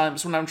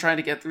sometimes when I'm trying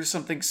to get through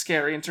something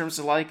scary in terms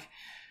of, like,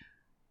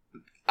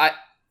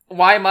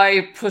 why am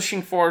I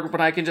pushing forward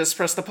when I can just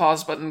press the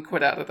pause button and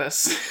quit out of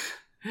this?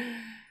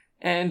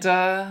 And,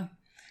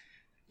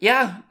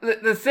 yeah,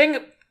 the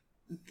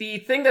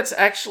thing that's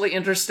actually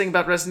interesting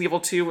about Resident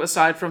Evil 2,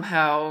 aside from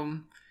how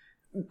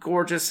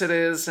gorgeous it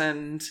is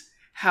and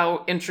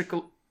how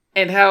intricate,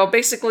 and how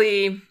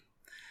basically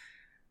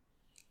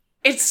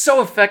it's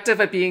so effective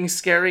at being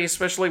scary,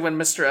 especially when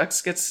Mr.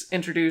 X gets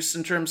introduced,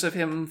 in terms of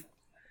him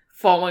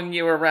following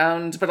you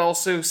around, but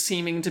also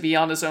seeming to be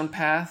on his own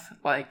path.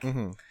 Like,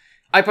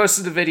 I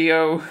posted a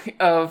video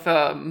of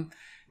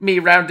me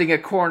rounding a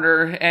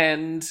corner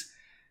and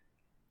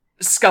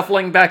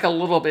scuffling back a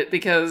little bit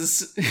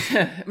because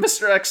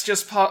Mr. X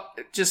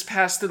just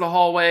passed through the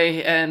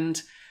hallway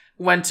and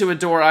went to a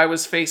door I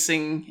was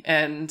facing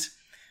and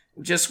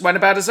just went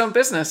about his own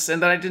business,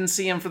 and then I didn't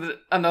see him for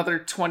another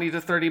 20 to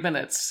 30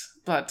 minutes.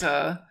 But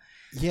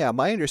Yeah,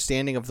 my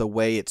understanding of the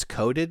way it's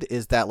coded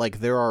is that like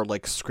there are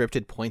like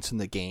scripted points in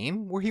the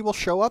game where he will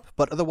show up,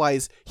 but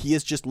otherwise he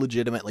is just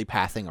legitimately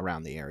pathing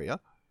around the area.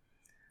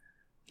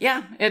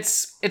 Yeah,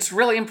 it's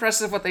really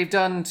impressive what they've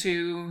done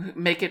to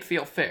make it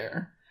feel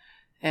fair.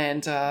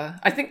 And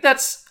I think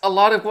that's a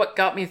lot of what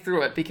got me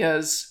through it,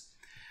 because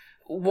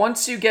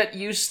once you get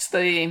used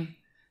to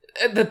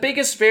the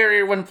biggest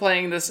barrier when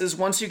playing this is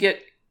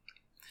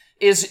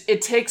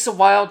it takes a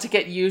while to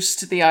get used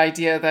to the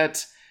idea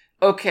that,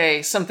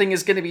 okay, something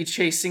is going to be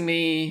chasing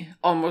me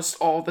almost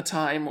all the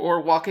time,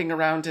 or walking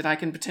around and I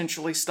can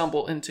potentially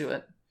stumble into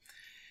it.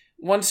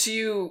 Once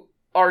you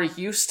are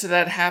used to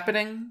that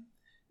happening,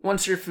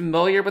 once you're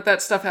familiar with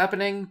that stuff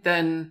happening,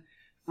 then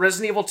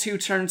Resident Evil 2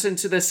 turns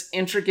into this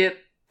intricate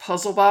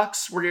puzzle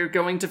box where you're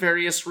going to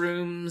various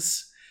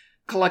rooms,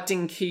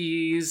 collecting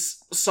keys,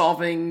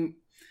 solving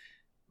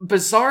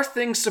bizarre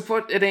things to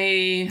put in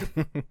a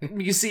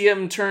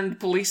museum turned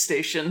police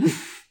station,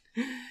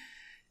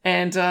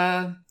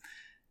 and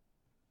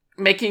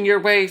making your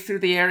way through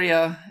the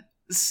area,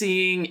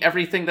 seeing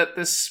everything that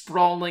this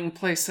sprawling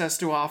place has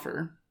to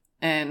offer.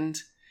 And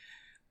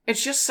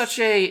it's just such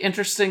a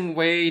interesting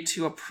way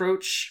to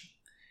approach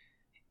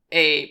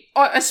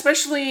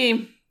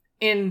especially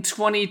in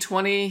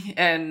 2020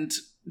 and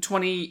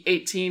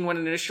 2018 when it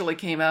initially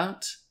came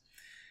out.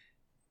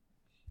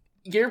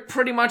 You're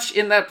pretty much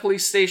in that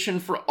police station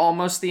for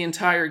almost the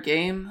entire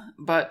game,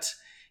 but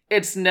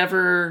it's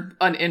never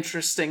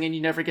uninteresting and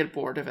you never get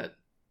bored of it.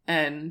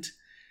 And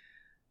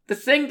the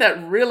thing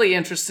that really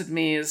interested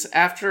me is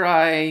after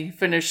I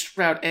finished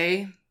Route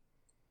A,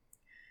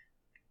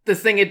 the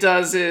thing it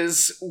does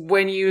is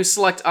when you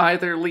select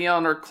either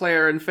Leon or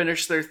Claire and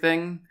finish their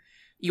thing,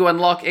 you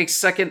unlock a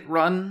second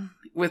run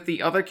with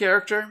the other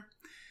character.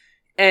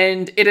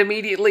 And it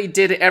immediately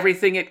did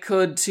everything it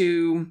could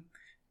to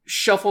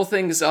shuffle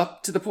things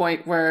up to the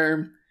point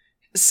where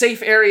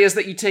safe areas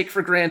that you take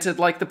for granted,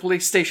 like the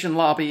police station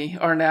lobby,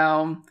 are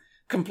now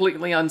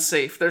completely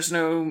unsafe. There's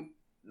no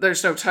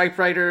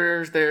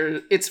typewriter,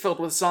 it's filled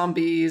with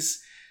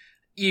zombies.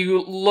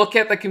 You look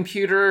at the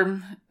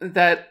computer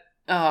that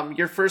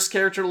your first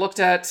character looked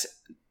at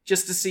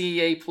just to see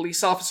a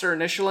police officer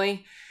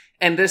initially,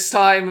 and this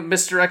time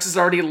Mr. X is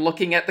already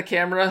looking at the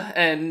camera,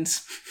 and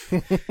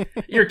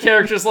your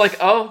character's like,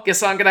 oh,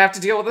 guess I'm gonna have to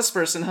deal with this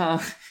person, huh?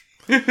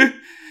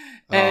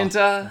 And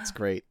that's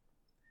great.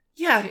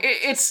 Yeah,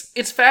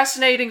 it's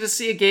fascinating to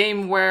see a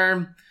game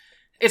where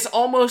it's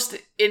almost,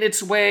 in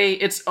its way,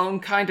 its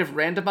own kind of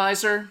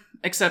randomizer,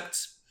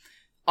 except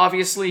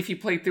obviously if you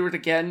played through it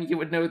again, you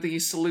would know the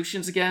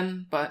solutions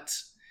again, but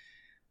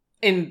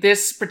in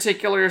this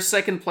particular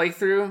second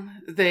playthrough,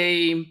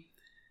 they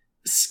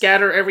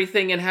scatter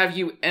everything and have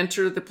you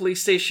enter the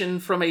police station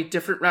from a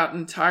different route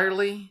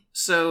entirely.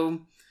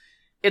 So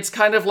it's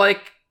kind of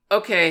like,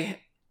 okay,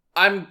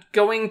 I'm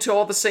going to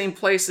all the same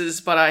places,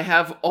 but I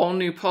have all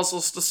new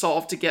puzzles to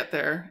solve to get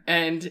there,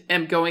 and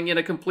am going in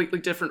a completely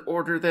different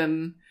order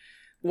than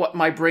what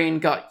my brain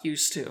got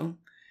used to.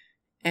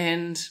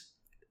 And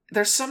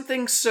there's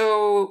something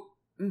so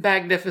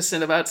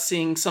magnificent about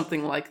seeing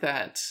something like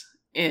that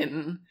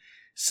in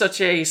such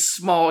a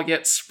small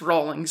yet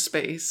sprawling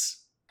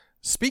space.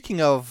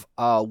 Speaking of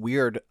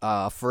weird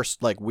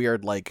obscure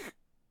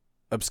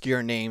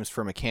names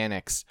for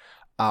mechanics,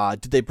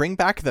 did they bring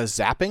back the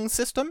zapping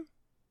system?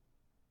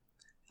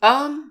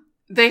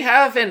 They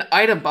have an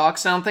item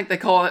box. I don't think they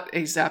call it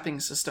a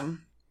zapping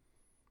system.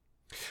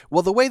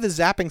 Well, the way the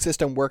zapping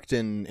system worked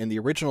in the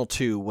original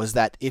 2 was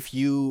that if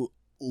you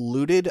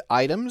looted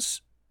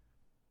items,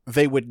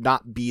 they would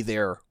not be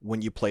there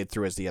when you played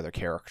through as the other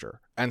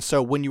character. And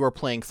so when you were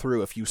playing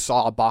through, if you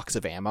saw a box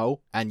of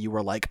ammo and you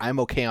were like, I'm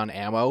okay on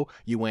ammo,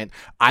 you went,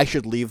 I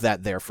should leave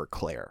that there for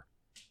Claire.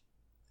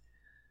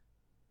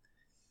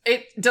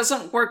 It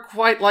doesn't work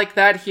quite like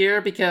that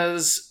here,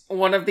 because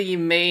one of the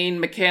main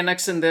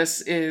mechanics in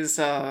this is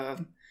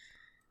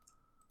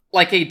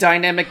like a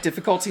dynamic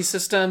difficulty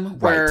system,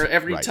 where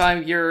every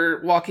time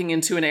you're walking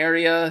into an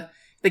area,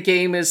 the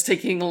game is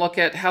taking a look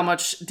at how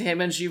much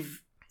damage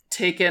you've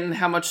taken,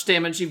 how much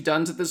damage you've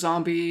done to the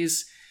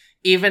zombies,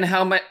 even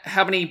how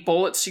many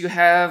bullets you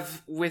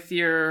have with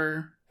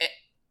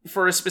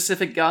for a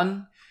specific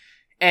gun.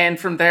 And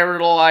from there,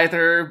 it'll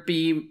either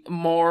be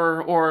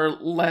more or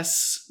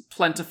less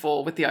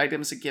plentiful with the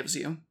items it gives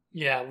you.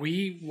 Yeah,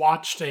 we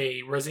watched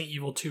a Resident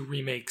Evil 2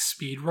 remake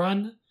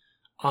speedrun.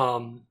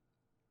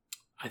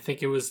 I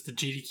think it was the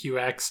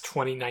GDQX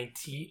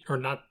 2019, or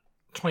not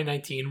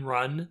 2019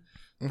 run.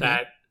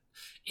 Mm-hmm.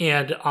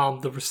 And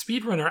the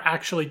speedrunner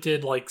actually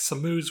did like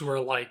some moves where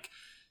like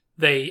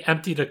they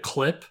emptied a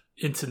clip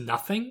into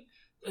nothing,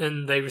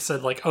 and they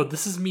said like, oh,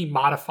 this is me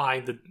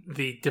modifying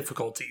the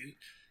difficulty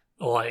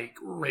like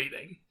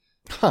rating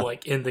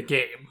like in the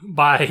game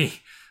by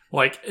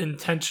like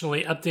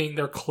intentionally emptying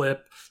their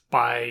clip,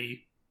 by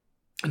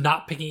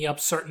not picking up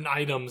certain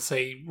items.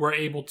 They were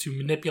able to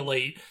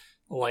manipulate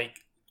like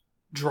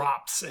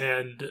drops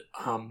and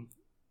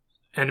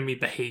enemy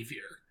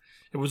behavior.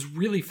 It was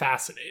really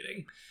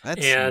fascinating.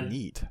 That's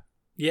neat.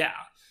 Yeah.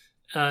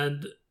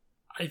 And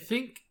I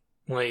think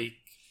Like,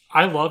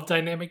 I love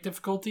dynamic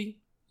difficulty.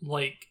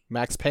 Like,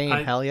 Max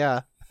Payne, hell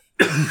yeah.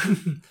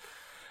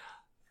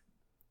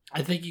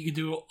 I think you could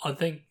do. I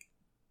think,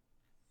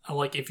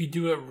 like, if you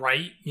do it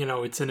right,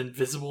 it's an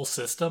invisible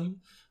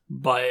system.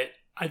 But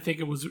I think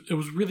it was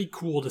really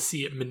cool to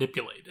see it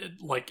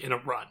manipulated, like in a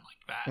run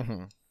like that.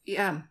 Mm-hmm.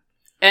 Yeah,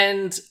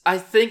 and I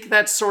think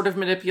that sort of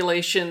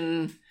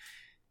manipulation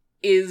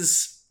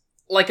is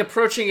like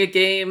approaching a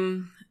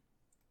game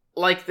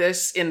like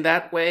this in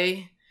that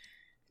way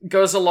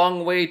goes a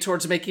long way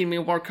towards making me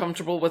more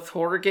comfortable with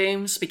horror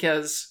games,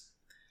 because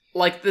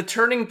like the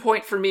turning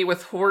point for me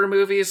with horror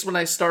movies when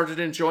I started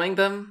enjoying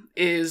them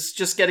is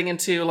just getting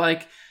into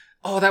like,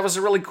 oh, that was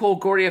a really cool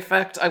gory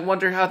effect, I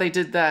wonder how they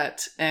did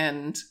that,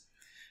 and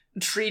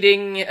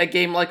treating a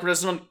game like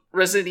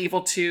Resident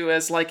Evil 2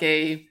 as like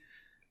a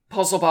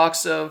puzzle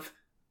box of,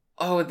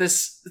 oh,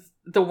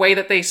 the way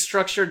that they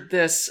structured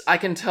this, I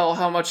can tell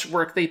how much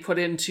work they put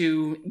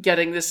into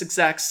getting this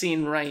exact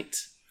scene right.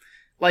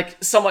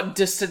 Like, somewhat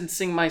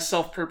distancing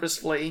myself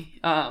purposefully.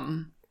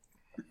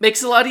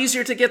 Makes it a lot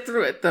easier to get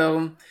through it,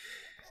 though.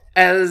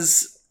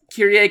 As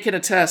Kyrie can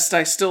attest,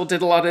 I still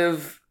did a lot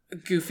of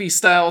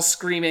goofy-style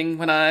screaming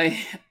when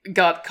I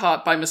got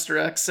caught by Mr.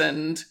 X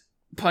and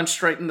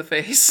punched right in the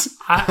face.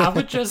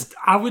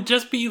 I would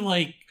just be,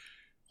 like,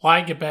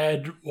 lying in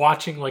bed,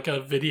 watching, like, a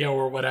video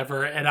or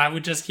whatever, and I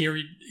would just hear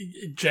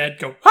Jed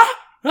go, ah!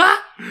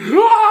 Ah!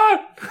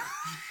 Ah!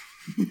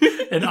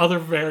 and other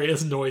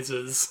various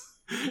noises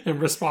in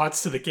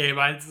response to the game.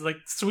 I was like,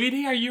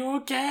 sweetie, are you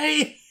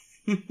okay?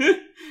 I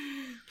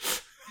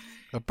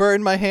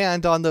burned my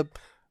hand on the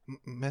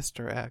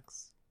Mr.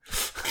 X.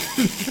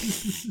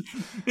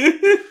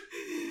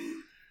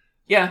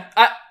 Yeah,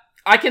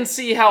 I can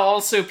see how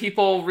also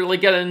people really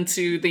get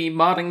into the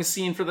modding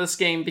scene for this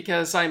game,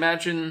 because I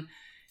imagine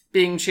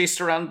being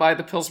chased around by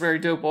the Pillsbury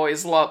Doughboy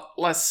is a lot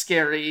less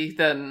scary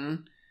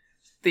than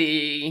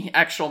the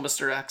actual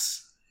Mr.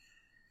 X.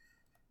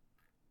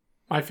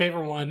 My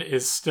favorite one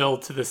is still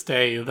to this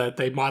day that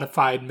they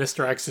modified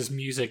Mr. X's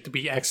music to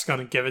be X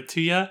Gonna Give It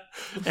To Ya,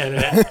 and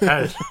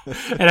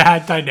it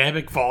had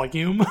dynamic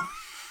volume.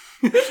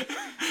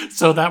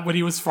 So that when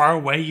he was far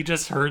away, you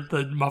just heard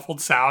the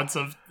muffled sounds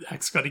of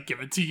X Gonna Give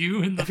It To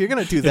You. If you're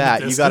gonna do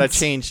that, you gotta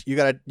change. You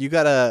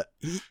gotta.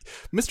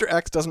 Mr.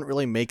 X doesn't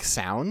really make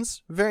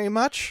sounds very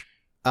much,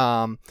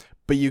 but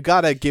you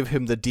gotta give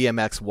him the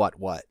DMX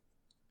what.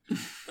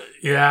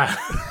 Yeah.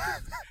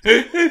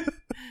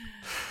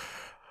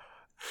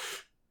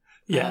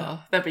 Yeah,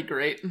 that'd be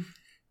great.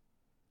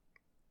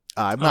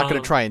 I'm not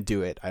gonna try and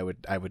do it. I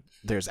would.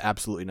 There's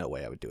absolutely no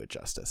way I would do it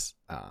justice.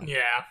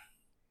 Yeah.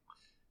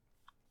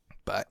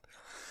 But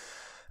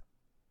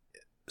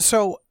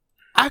so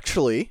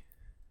actually,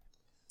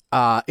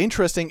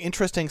 interesting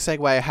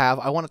segue I have.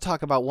 I want to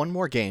talk about one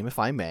more game, if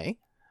I may,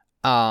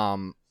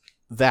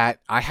 that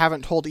I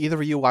haven't told either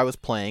of you I was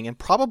playing, and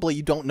probably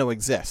you don't know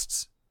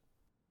exists.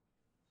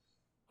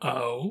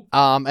 Oh.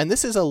 And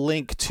this is a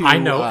link to. I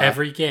know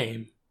every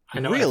game. I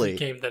know really? Every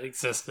game that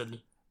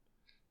existed.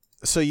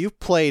 So you've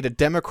played a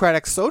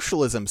democratic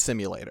socialism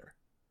simulator.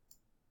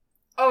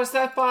 Oh, is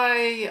that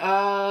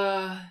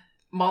by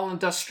Mall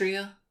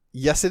Industria?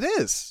 Yes, it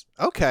is.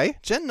 Okay,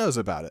 Jen knows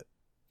about it.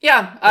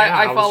 Yeah,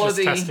 I follow was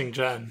just testing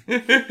Jen.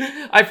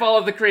 I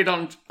follow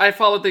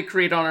the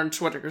creator on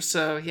Twitter,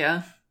 so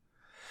yeah.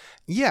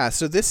 Yeah,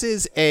 so this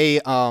is a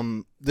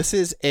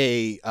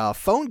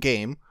phone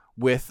game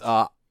with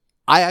I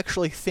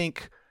actually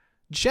think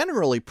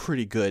generally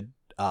pretty good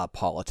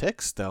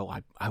politics, though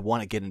I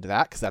want to get into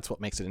that because that's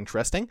what makes it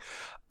interesting.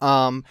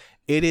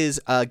 It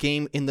is a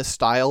game in the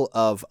style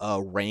of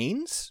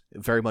Reigns,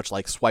 very much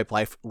like swipe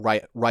left,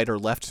 right or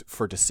left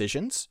for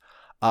decisions,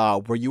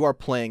 where you are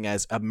playing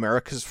as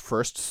America's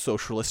first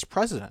socialist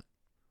president.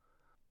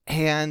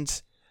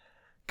 And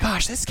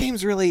gosh, this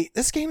game's really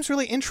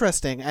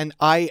interesting, and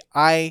I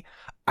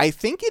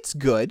think it's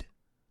good.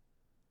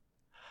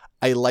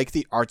 I like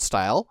the art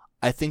style.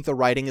 I think the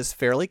writing is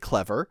fairly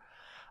clever.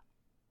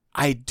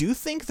 I do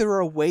think there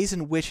are ways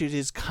in which it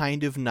is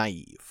kind of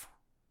naive.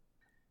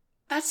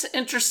 That's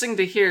interesting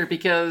to hear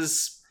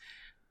because,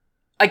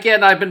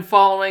 again, I've been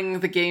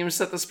following the games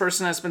that this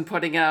person has been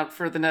putting out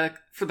for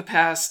the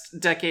past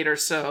decade or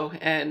so,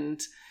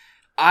 and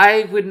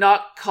I would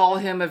not call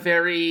him a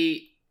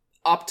very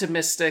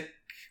optimistic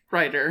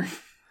writer.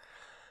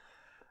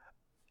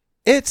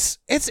 It's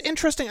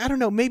interesting. I don't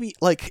know. Maybe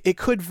like it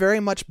could very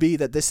much be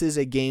that this is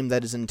a game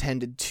that is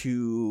intended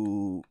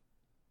to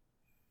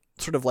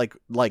sort of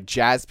like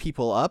jazz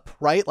people up,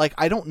 right? Like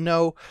I don't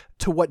know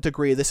to what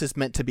degree this is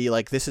meant to be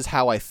like this is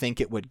how I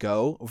think it would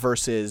go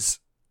versus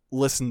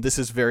listen, this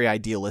is very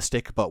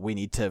idealistic, but we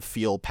need to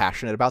feel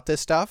passionate about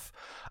this stuff.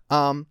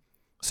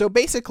 So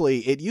basically,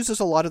 it uses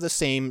a lot of the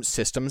same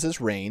systems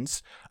as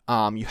Reigns.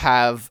 You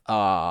have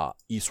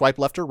you swipe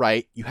left or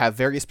right. You have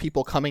various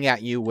people coming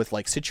at you with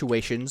like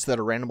situations that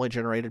are randomly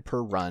generated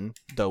per run,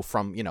 though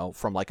from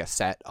like a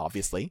set,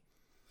 obviously.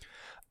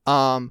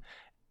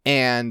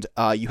 And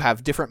you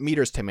have different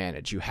meters to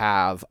manage. You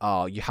have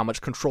how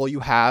much control you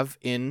have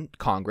in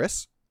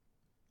Congress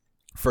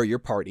for your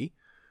party.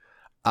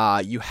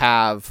 You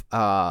have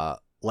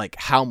like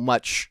how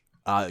much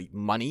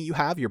money you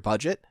have, your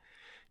budget.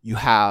 You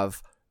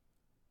have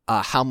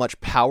how much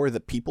power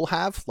that people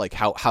have, like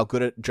how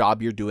good a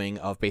job you're doing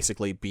of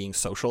basically being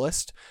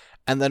socialist.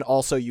 And then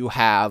also you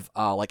have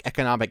like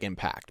economic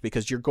impact,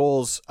 because your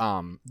goals,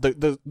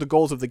 the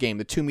goals of the game,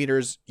 the 2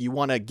 meters, you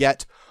want to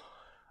get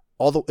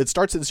it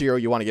starts at 0.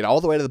 You want to get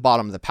all the way to the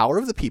bottom, the power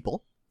of the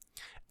people.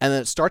 And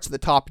then it starts at the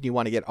top and you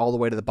want to get all the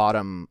way to the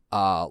bottom,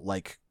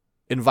 like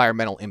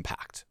environmental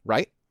impact,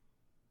 right?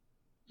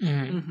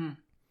 Mm-hmm. Mm-hmm.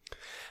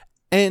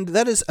 And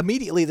that is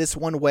immediately this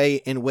one way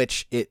in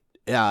which it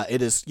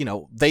is, you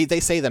know, they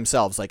say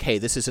themselves like, hey,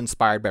 this is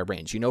inspired by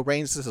Reigns. You know,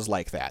 Reigns is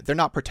like that. They're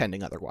not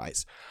pretending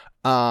otherwise.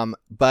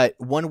 But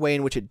one way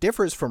in which it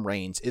differs from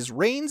Reigns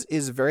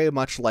is very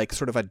much like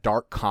sort of a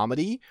dark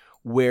comedy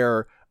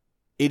where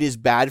it is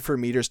bad for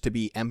meters to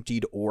be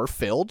emptied or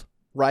filled,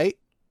 right?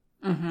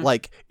 Mm-hmm.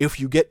 Like, if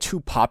you get too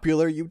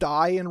popular, you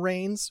die in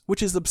Reigns,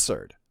 which is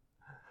absurd.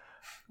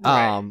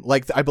 Right.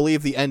 Like, I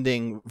believe the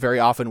ending very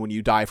often when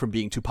you die from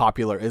being too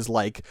popular is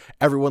like,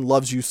 everyone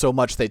loves you so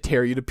much they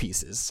tear you to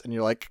pieces. And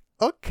you're like,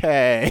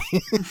 okay.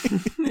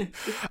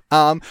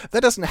 That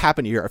doesn't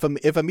happen here.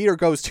 If a meter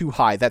goes too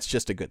high, that's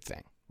just a good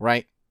thing,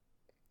 right?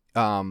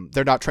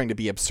 They're not trying to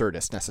be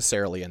absurdist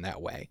necessarily in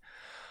that way.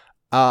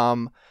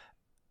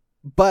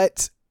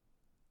 But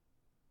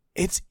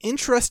it's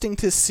interesting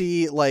to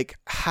see like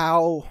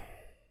how.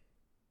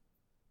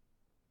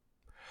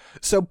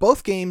 So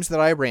both games that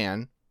I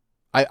ran,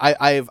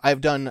 I've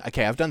done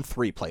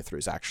 3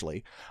 playthroughs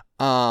actually,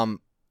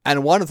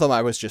 and one of them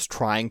I was just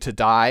trying to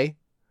die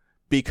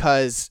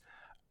because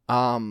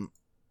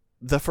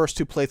the first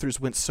 2 playthroughs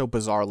went so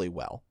bizarrely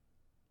well.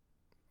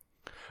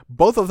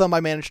 Both of them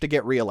I managed to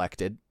get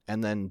reelected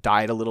and then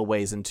died a little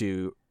ways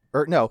into.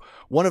 Or no,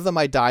 one of them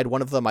I died.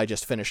 One of them I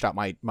just finished out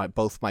my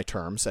both my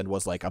terms and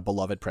was like a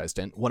beloved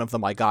president. One of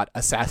them I got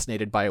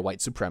assassinated by a white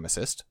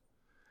supremacist.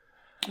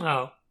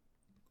 Oh.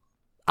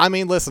 I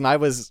mean, listen, I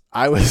was,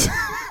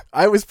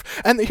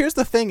 and here's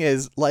the thing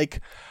is,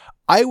 like,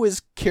 I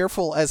was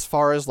careful as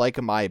far as,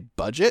 like, my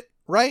budget,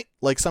 right?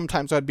 Like,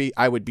 sometimes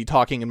I would be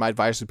talking and my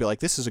advisor would be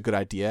like, this is a good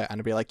idea. And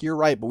I'd be like, you're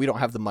right, but we don't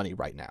have the money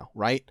right now,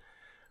 right?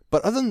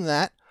 But other than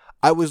that,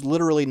 I was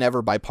literally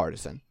never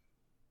bipartisan.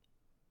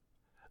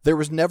 There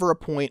was never a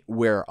point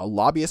where a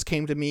lobbyist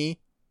came to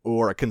me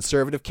or a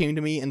conservative came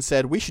to me and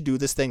said, we should do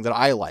this thing that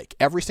I like.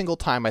 Every single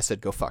time I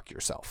said, go fuck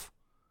yourself.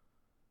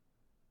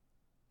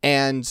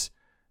 And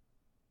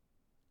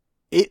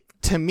it,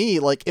 to me,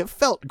 like, it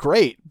felt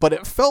great, but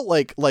it felt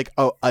like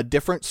a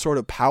different sort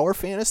of power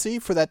fantasy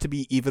for that to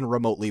be even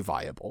remotely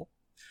viable.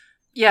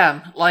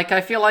 Yeah, like,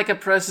 I feel like a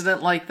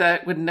president like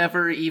that would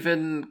never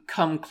even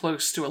come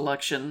close to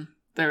election.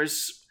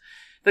 There's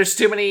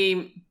too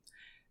many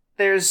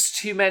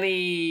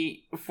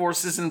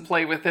forces in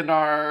play within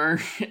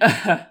our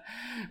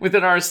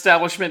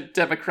establishment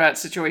Democrat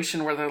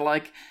situation where they're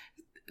like,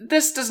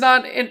 this does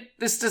not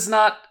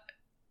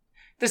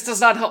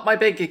help my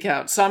bank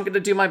account, so I'm going to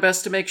do my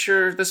best to make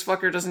sure this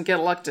fucker doesn't get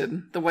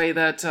elected. The way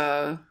that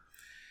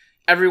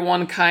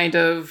everyone kind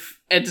of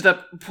ended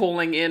up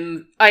pulling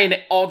in,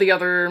 all the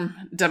other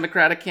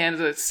Democratic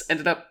candidates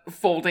ended up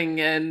folding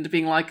and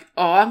being like,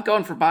 oh, I'm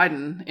going for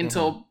Biden,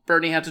 until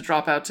Bernie had to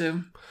drop out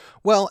too.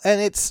 Well, and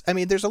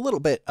there's a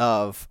little bit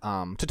of,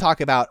 to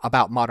talk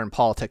about modern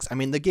politics. I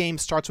mean, the game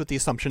starts with the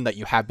assumption that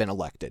you have been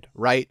elected,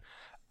 right?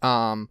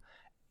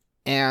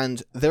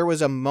 And there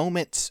was a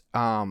moment,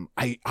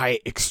 I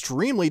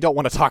extremely don't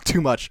want to talk too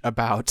much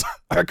about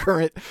our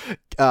current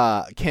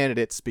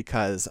candidates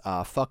because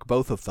fuck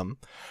both of them.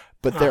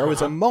 But there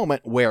was a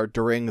moment where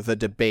during the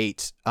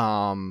debate,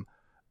 the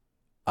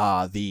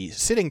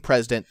sitting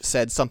president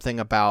said something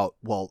about,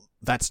 well,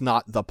 that's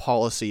not the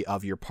policy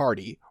of your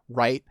party,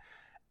 right?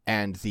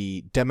 And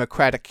the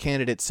Democratic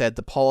candidate said,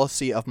 the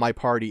policy of my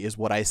party is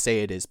what I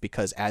say it is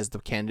because as the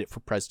candidate for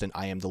president,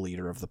 I am the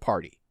leader of the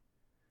party.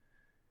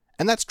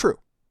 And that's true.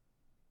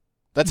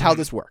 That's how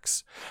this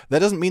works. That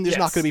doesn't mean there's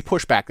not going to be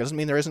pushback. That doesn't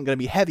mean there isn't going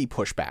to be heavy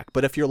pushback.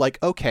 But if you're like,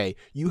 okay,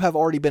 you have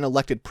already been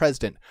elected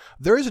president,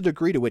 there is a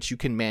degree to which you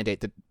can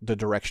mandate the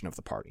direction of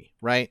the party,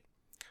 right?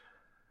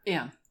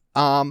 Yeah.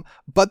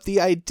 But the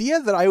idea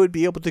that I would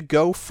be able to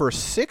go for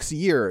 6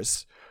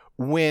 years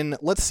when,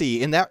 let's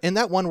see, in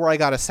that one where I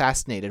got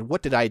assassinated,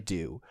 what did I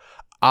do?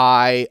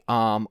 I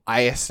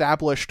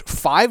established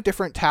 5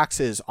 different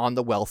taxes on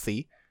the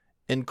wealthy,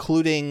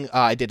 including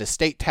I did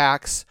estate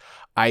tax.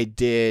 I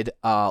did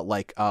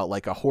like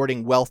a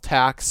hoarding wealth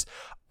tax.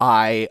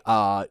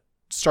 I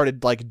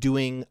started like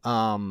doing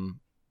a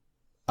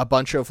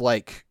bunch of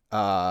like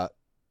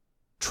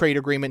trade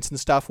agreements and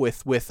stuff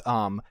with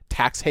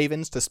tax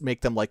havens to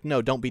make them like,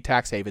 no, don't be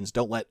tax havens.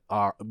 Don't let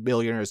our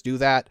billionaires do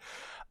that.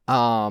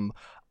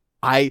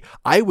 I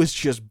was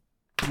just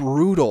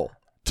brutal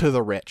to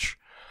the rich.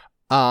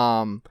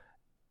 And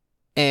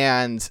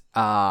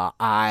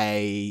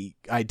I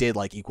did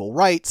like equal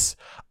rights.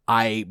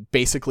 I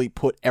basically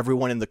put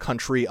everyone in the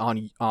country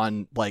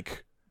on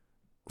like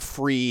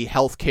free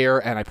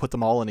healthcare, and I put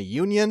them all in a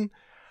union.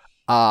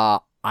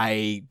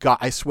 I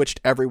switched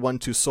everyone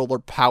to solar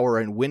power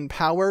and wind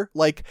power.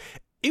 Like,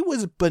 it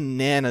was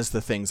bananas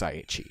the things I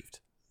achieved.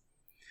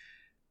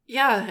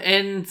 Yeah,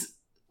 and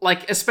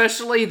like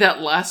especially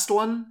that last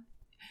one,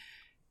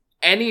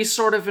 any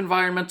sort of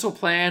environmental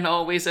plan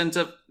always ends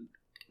up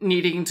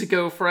needing to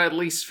go for at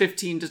least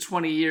 15 to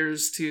 20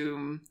 years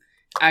to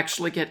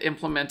actually get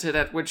implemented,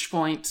 at which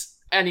point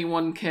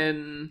anyone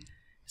can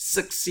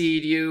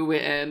succeed you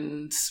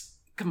and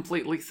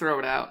completely throw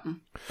it out.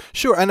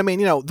 Sure, and I mean,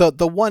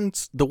 the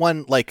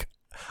one like,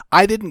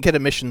 I didn't get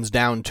emissions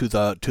down to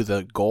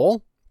the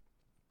goal,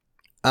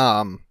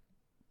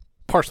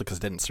 partially because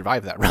I didn't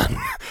survive that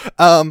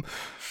run,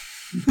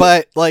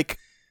 but like,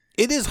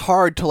 it is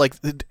hard to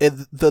like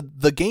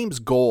the game's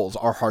goals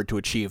are hard to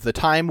achieve. The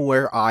time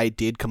where I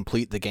did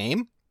complete the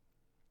game,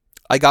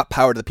 I got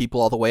power to the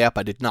people all the way up.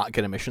 I did not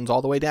get emissions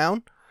all the way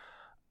down.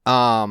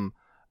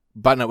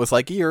 But it was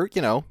like, you're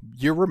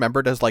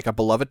remembered as like a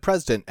beloved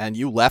president, and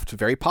you left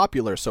very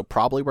popular, so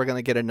probably we're going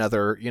to get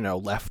another,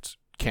 left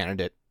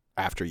candidate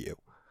after you.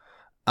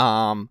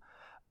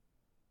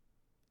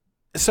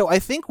 So I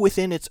think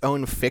within its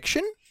own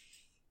fiction,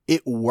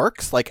 it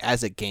works like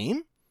as a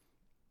game.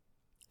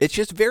 It's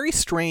just very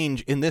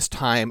strange in this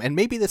time, and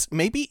maybe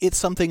it's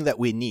something that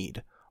we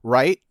need,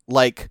 right?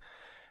 Like,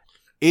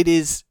 it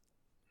is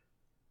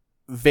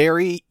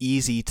very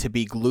easy to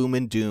be gloom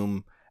and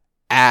doom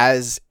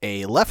as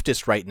a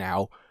leftist right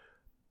now,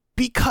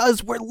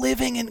 because we're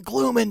living in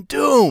gloom and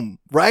doom,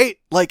 right?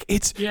 Like,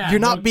 you're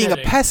not being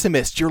kidding. A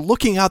pessimist. You're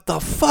looking out the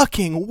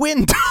fucking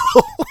window.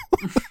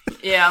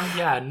 Yeah.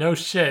 Yeah, no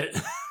shit.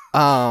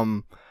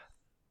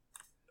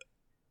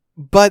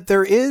 But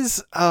there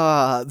is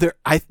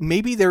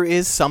maybe there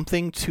is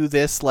something to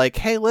this, like,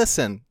 hey,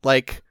 listen,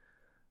 like,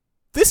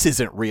 this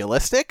isn't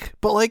realistic,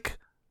 but like,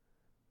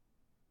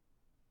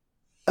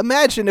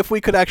 imagine if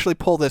we could actually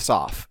pull this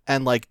off,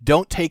 and like,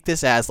 don't take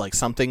this as like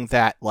something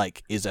that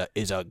like is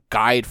a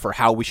guide for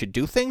how we should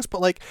do things,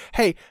 but like,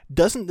 hey,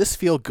 doesn't this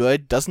feel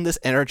good? Doesn't this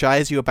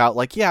energize you about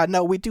like, yeah,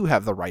 no, we do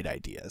have the right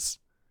ideas?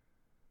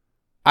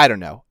 I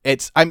don't know.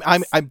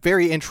 I'm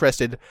very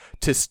interested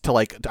to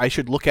like, I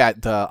should look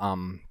at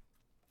the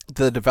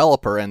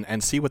developer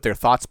and see what their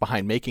thoughts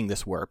behind making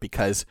this were,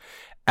 because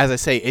as I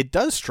say, it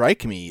does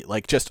strike me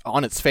like just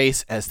on its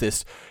face as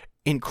this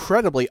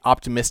incredibly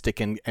optimistic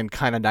and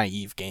kind of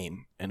naive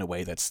game in a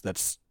way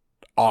that's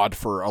odd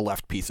for a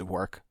left piece of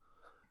work.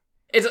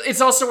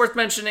 It's also worth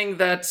mentioning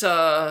that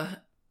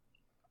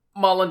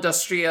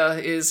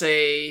Malindustria is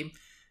a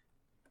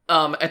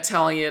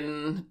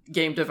Italian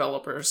game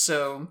developer,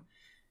 so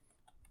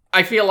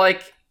I feel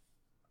like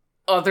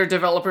other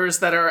developers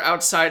that are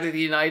outside of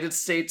the United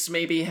States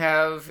maybe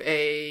have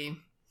a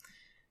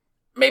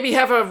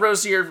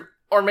rosier,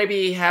 or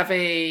maybe have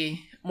a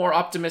more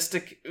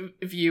optimistic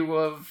view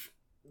of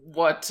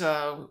what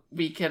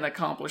we can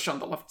accomplish on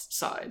the left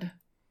side.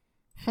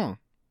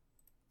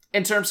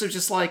 In terms of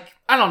just like,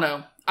 I don't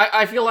know.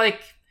 I feel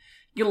like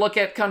you look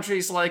at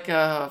countries like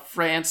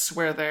France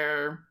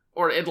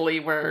or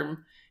Italy, where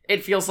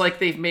it feels like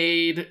they've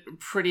made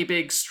pretty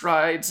big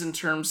strides in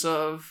terms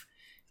of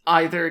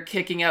either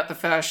kicking out the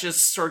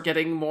fascists or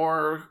getting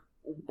more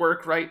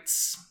work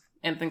rights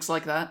and things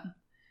like that.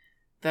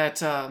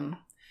 That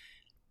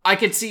I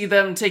could see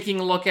them taking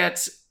a look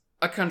at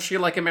a country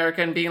like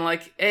America and being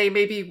like, hey,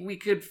 maybe we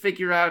could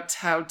figure out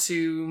how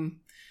to...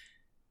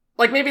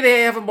 Like, maybe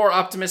they have a more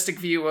optimistic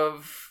view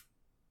of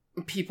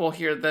people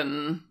here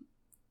than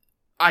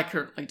I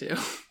currently do.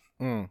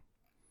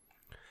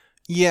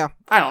 Yeah.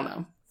 I don't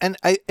know. And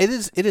it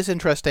is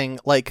interesting,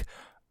 like,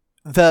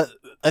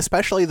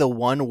 especially the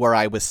one where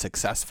I was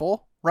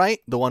successful, right?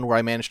 The one where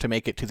I managed to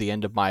make it to the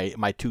end of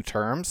my 2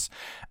 terms.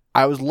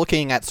 I was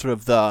looking at sort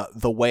of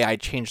the way I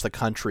changed the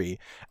country,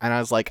 and I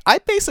was like, I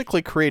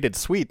basically created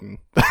Sweden.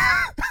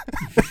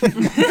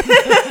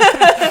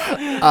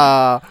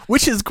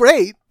 Which is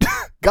great.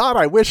 God,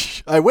 I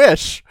wish.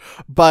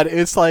 But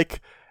it's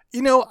like,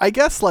 I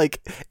guess,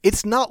 like,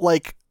 it's not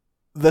like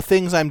the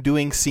things I'm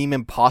doing seem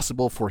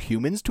impossible for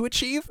humans to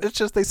achieve. It's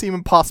just they seem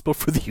impossible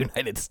for the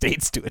United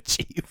States to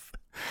achieve.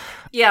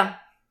 Yeah.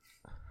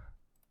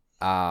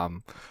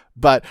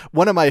 But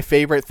one of my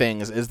favorite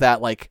things is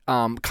that, like,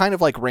 kind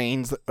of like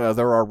Reigns,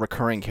 there are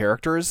recurring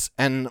characters,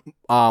 and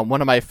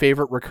one of my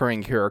favorite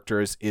recurring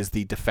characters is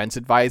the defense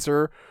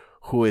advisor,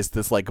 who is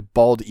this like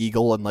bald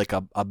eagle in like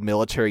a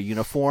military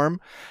uniform.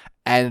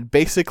 And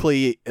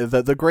basically,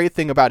 the great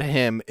thing about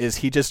him is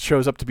he just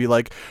shows up to be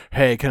like,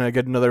 hey, can I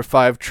get another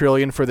 $5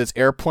 trillion for this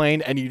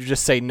airplane? And you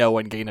just say no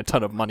and gain a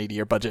ton of money to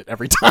your budget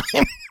every time.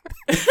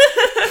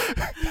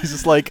 He's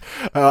just like,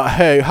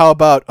 hey, how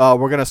about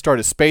we're going to start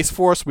a space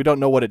force? We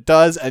don't know what it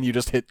does. And you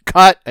just hit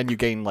cut and you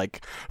gain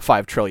like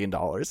 $5 trillion.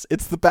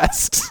 It's the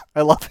best.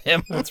 I love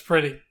him. That's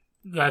pretty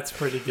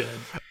good.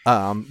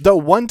 Though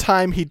one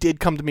time he did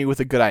come to me with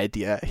a good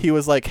idea. He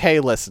was like, hey,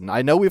 listen,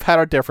 I know we've had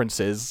our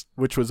differences,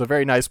 which was a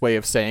very nice way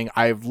of saying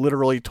I've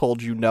literally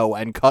told you no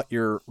and cut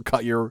your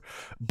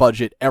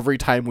budget every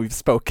time we've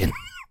spoken.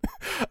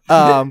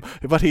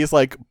 But he's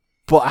like,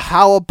 but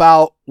how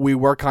about we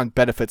work on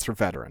benefits for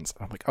veterans?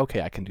 I'm like,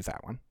 okay, I can do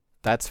that one.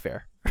 That's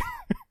fair.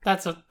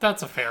 That's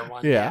a fair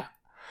one. Yeah.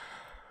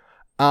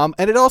 And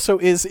it also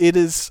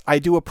is, I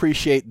do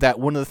appreciate that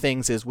one of the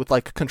things is with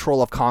like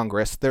control of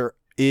Congress, there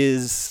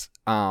is,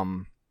 I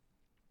mean,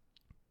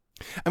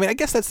 I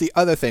guess that's the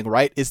other thing,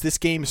 right? Is this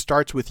game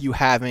starts with you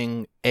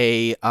having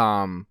a,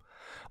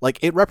 like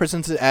it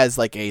represents it as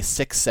like a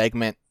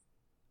 6-segment,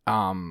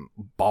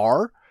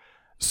 bar.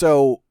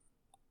 So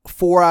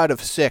 4 out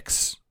of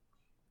 6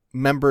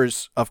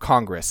 members of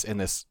Congress in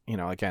this,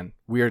 again,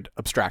 weird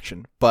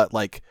abstraction, but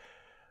like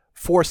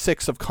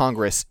 4/6 of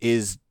Congress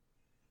is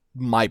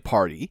my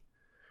party,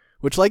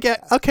 which like, yeah,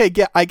 okay,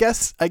 yeah, I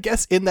guess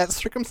in that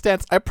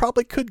circumstance, I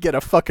probably could get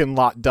a fucking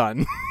lot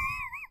done.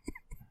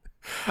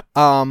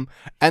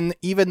 And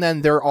even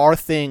then there are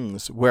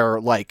things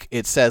where like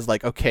it says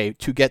like, okay,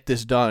 to get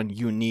this done,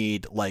 you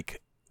need like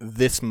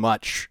this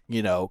much,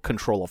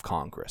 control of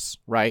Congress,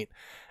 right?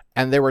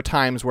 And there were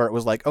times where it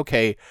was like,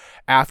 okay,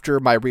 after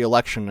my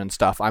re-election and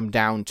stuff, I'm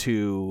down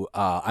to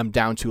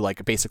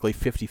like basically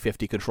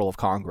 50-50 control of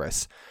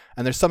Congress.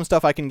 And there's some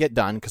stuff I can get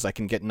done because I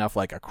can get enough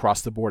like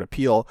across the board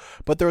appeal.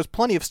 But there was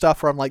plenty of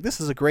stuff where I'm like,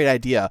 this is a great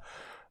idea.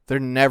 They're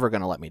never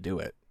going to let me do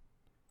it.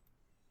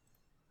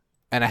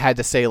 And I had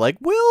to say like,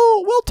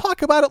 we'll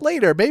talk about it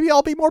later. Maybe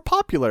I'll be more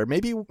popular.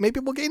 Maybe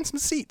we'll gain some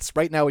seats.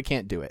 Right now we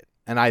can't do it.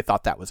 And I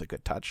thought that was a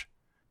good touch.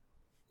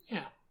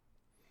 Yeah.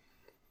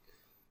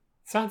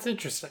 Sounds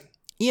interesting.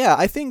 Yeah,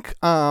 I think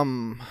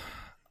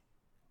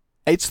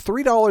it's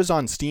 $3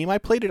 on Steam. I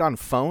played it on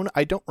phone.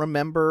 I don't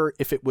remember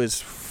if it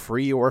was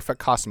free or if it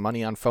cost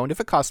money on phone.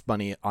 If it cost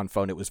money on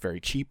phone, it was very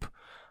cheap.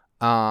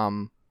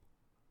 Whatever.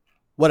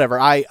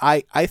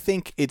 I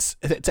think it's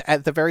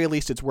at the very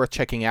least it's worth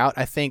checking out.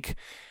 I think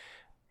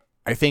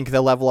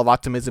the level of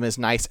optimism is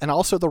nice, and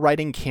also the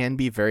writing can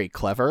be very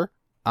clever.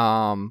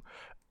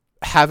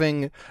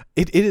 It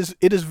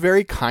is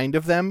very kind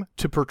of them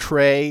to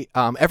portray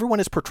everyone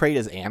is portrayed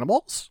as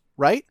animals,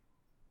 right?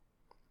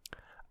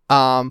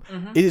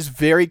 It is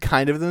very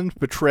kind of them to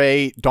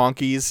portray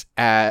donkeys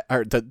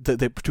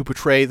to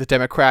portray the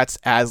Democrats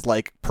as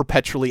like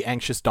perpetually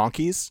anxious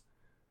donkeys.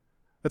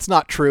 That's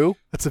not true.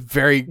 That's a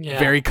very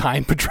very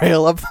kind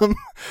portrayal of them.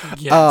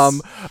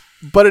 Yes.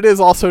 But it is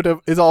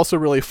also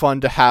really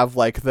fun to have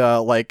like the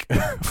like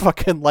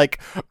fucking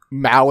like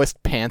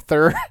Maoist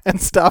panther and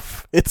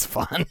stuff. It's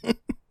fun.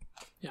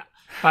 Yeah.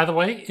 By the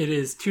way, it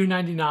is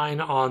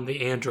 $2.99 on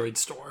the Android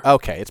store.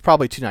 Okay, it's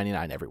probably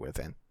 $2.99 everywhere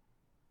then.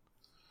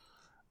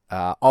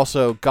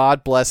 Also,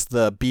 God bless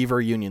the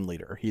Beaver Union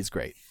leader. He's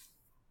great.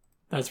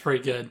 That's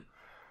pretty good.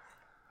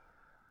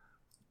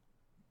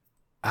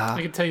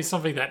 I can tell you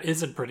something that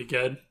isn't pretty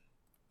good.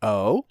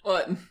 Oh?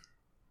 What?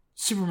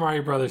 Super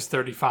Mario Brothers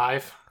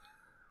 35.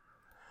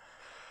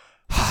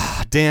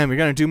 Damn, you're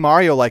gonna do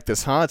Mario like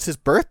this, huh? It's his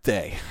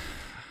birthday.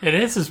 It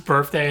is his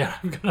birthday, and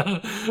I'm gonna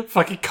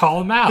fucking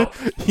call him out.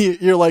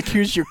 You're like,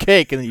 here's your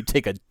cake, and then you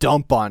take a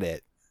dump on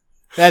it.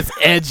 That's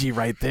edgy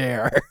right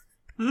there.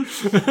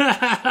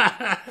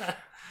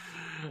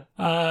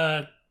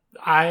 I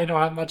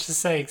don't have much to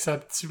say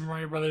except Super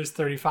Mario Brothers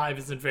 35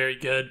 isn't very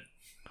good.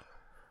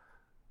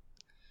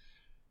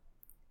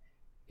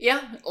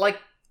 Yeah,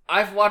 like,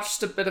 I've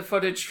watched a bit of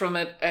footage from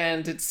it,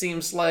 and it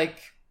seems like...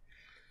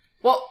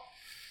 Well,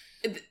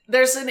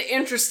 there's an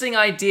interesting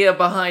idea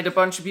behind a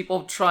bunch of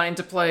people trying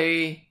to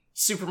play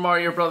Super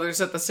Mario Brothers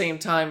at the same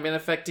time and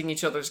affecting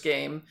each other's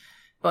game.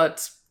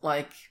 But,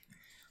 like,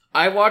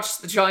 I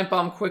watched the Giant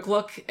Bomb Quick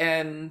Look,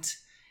 and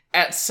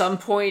at some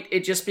point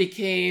it just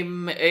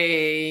became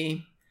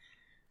a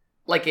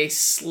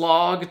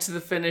slog to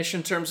the finish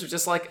in terms of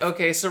just like,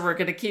 okay, so we're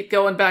gonna keep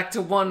going back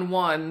to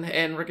 1-1,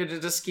 and we're gonna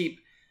just keep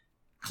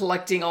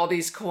collecting all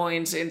these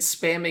coins and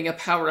spamming a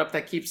power-up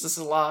that keeps us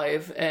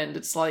alive, and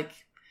it's like...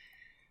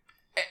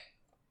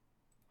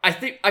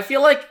 I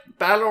feel like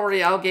Battle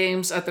Royale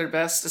games at their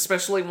best,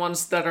 especially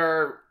ones that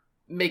are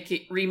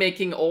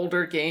remaking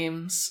older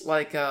games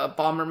like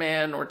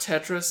Bomberman or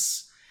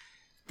Tetris,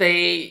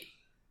 they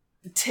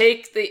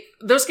take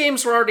those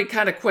games were already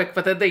kind of quick,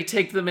 but then they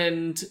take them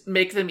and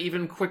make them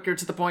even quicker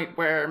to the point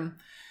where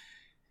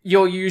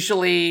you'll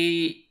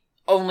usually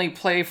only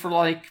play for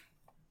like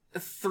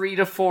 3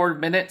 to 4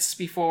 minutes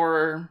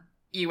before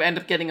you end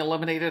up getting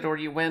eliminated or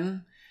you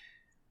win.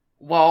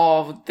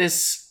 While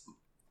this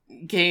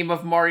game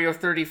of Mario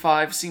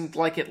 35 seemed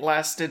like it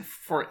lasted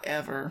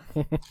forever.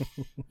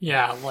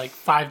 Yeah, like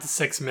 5 to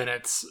 6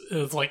 minutes. It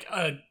was like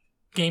a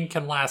game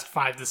can last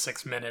 5 to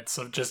 6 minutes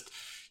of just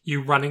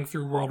you running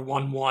through World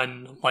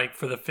 1-1 like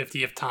for the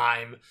 50th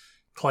time,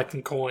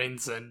 collecting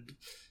coins and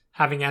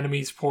having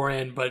enemies pour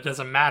in, but it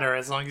doesn't matter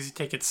as long as you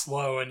take it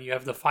slow and you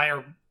have the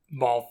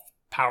fireball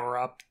power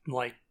up,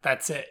 like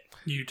that's it.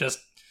 You just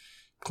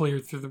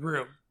cleared through the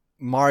room.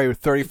 Mario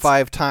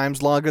 35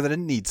 times longer than it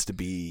needs to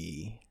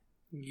be.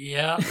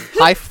 Yeah.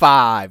 High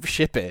five.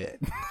 Ship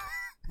it.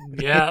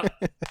 Yeah.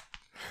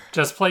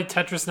 Just play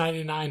Tetris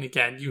 99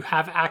 again. You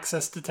have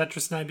access to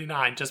Tetris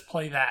 99. Just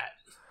play that.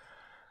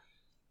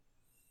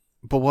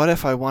 But what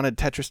if I wanted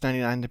Tetris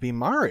 99 to be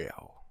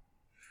Mario?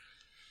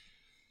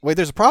 Wait,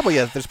 there's probably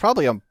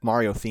a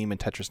Mario theme in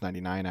Tetris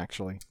 99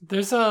 actually.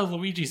 There's a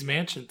Luigi's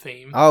Mansion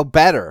theme. Oh,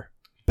 better.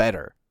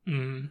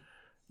 Mm.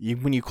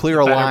 When you clear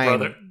a line,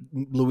 brother.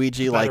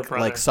 Luigi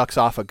like sucks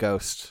off a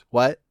ghost.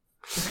 What?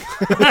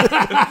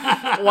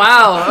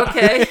 Wow.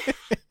 Okay.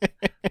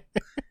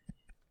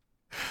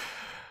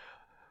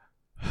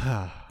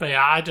 But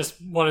yeah, I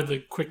just wanted to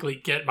quickly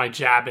get my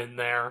jab in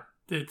there.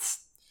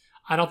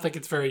 I don't think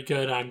it's very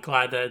good. I'm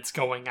glad that it's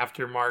going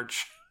after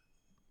March.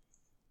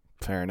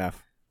 Fair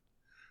enough.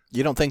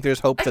 You don't think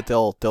there's hope that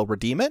they'll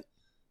redeem it?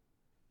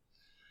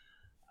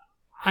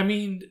 I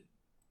mean,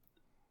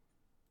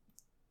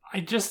 I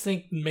just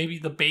think maybe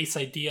the base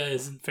idea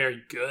isn't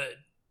very good.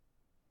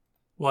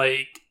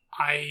 Like,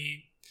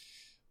 I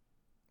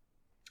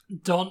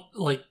don't,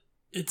 like,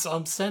 it's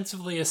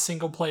ostensibly a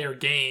single-player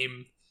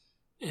game,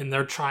 and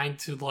they're trying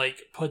to,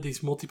 like, put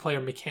these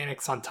multiplayer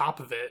mechanics on top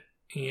of it,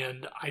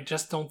 and I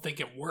just don't think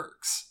it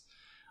works.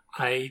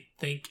 I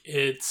think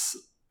it's,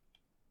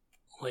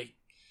 like,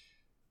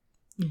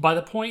 by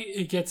the point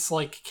it gets,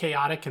 like,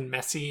 chaotic and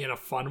messy in a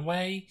fun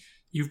way,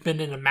 you've been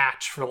in a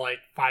match for, like,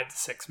 5 to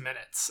 6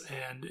 minutes,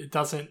 and it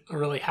doesn't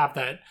really have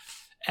that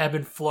ebb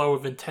and flow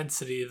of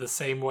intensity the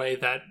same way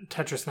that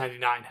Tetris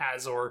 99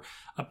 has, or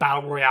a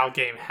Battle Royale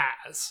game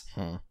has.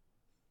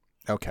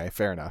 Okay,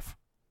 fair enough.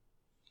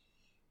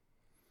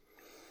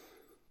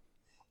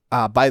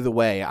 By the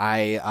way,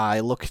 I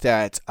looked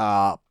at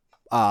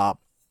Paolo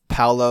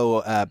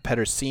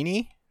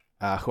Pedersini,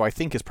 who I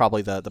think is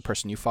probably the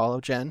person you follow,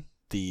 Jen,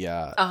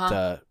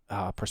 the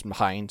person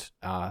behind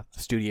the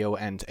studio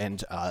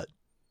and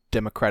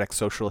Democratic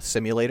Socialist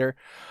Simulator,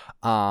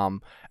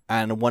 and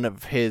one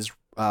of his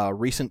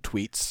recent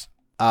tweets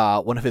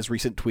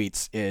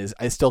is,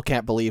 "I still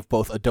can't believe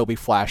both Adobe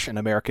Flash and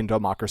American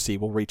democracy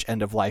will reach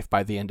end of life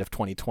by the end of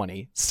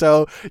 2020.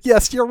 So,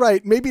 yes, you're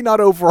right. Maybe not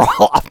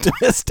overall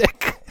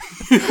optimistic.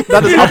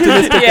 Not as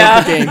optimistic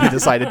as the game he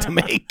decided to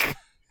make."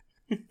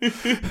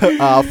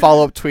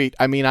 Follow-up tweet.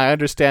 "I mean, I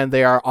understand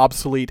they are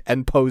obsolete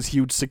and pose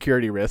huge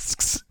security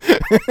risks."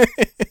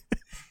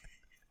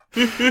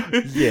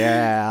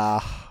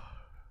 Yeah.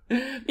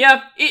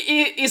 Yeah,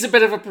 he's a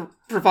bit of a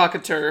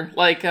provocateur.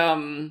 Like,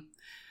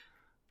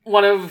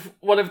 one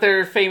of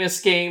their famous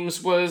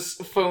games was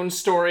Phone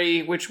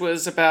Story, which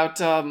was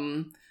about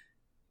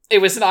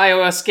it was an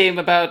iOS game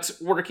about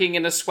working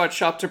in a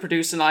sweatshop to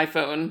produce an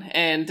iPhone,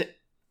 and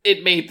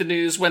it made the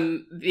news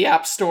when the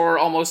App Store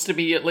almost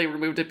immediately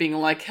removed it, being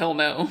like, hell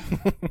no.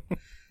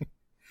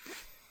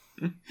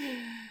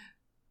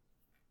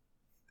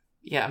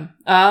 Yeah.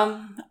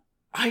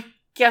 I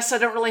guess I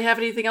don't really have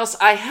anything else.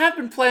 I have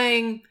been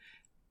playing...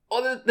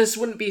 Well, this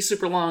wouldn't be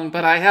super long,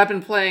 but I have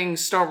been playing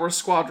Star Wars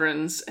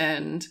Squadrons,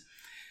 and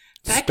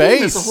that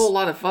game is a whole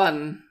lot of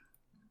fun.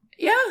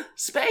 Yeah,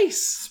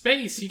 space.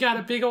 You got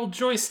a big old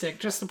joystick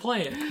just to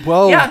play it.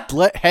 Whoa, yeah.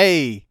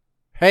 Hey.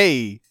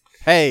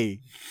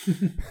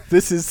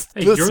 This is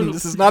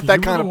not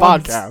that kind of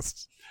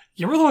podcast.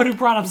 You were the one who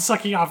brought up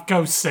sucking off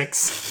Ghost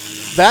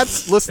 6.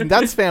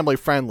 That's family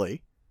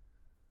friendly.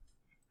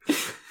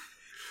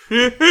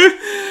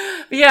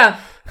 Yeah,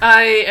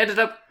 I ended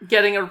up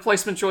getting a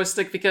replacement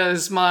joystick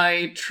because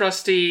my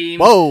trusty...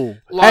 Whoa,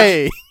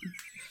 hey!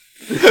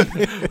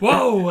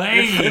 Whoa,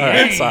 hey!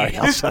 Alright, sorry,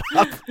 I'll shut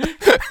up.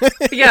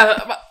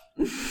 Yeah,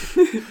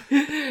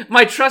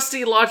 my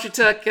trusty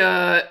Logitech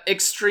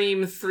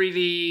Extreme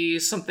 3D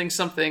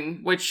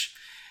something, which,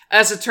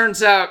 as it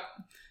turns out,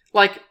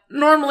 like,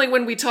 normally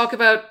when we talk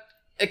about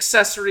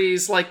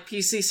accessories, like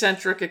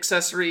PC-centric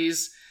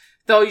accessories,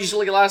 they'll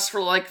usually last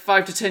for like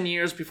 5 to 10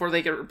 years before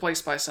they get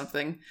replaced by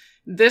something.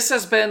 This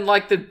has been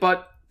like the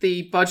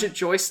budget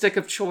joystick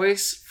of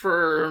choice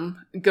for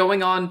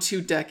going on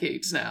 2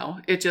 decades now.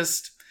 It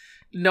just,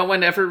 no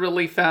one ever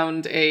really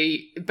found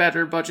a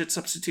better budget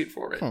substitute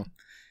for it.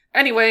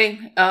 Anyway,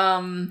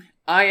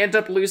 I end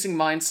up losing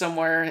mine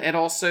somewhere, and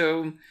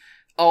also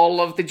all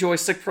of the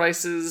joystick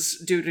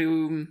prices due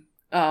to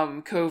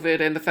COVID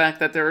and the fact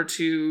that there are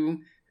 2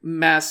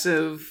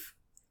 massively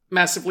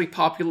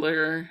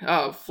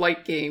popular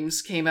flight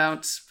games came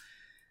out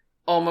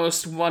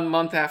almost 1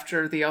 month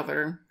after the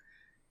other.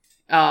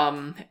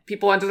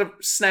 People ended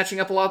up snatching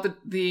up a lot of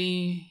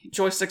the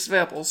joysticks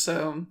available,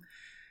 so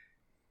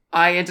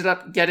I ended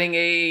up getting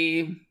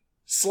a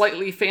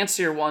slightly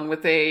fancier one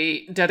with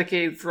a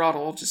dedicated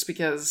throttle, just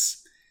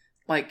because,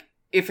 like,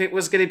 if it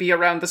was going to be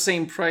around the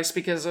same price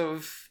because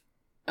of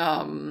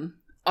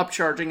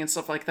upcharging and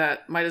stuff like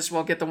that, might as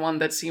well get the one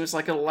that seems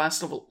like it'll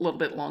last a little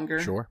bit longer.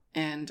 Sure.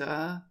 And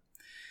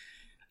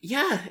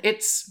yeah,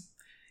 it's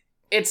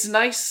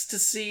nice to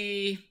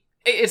see.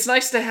 It's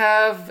nice to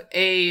have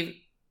a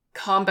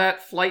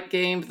combat flight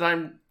game that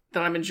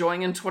I'm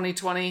enjoying in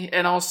 2020,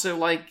 and also,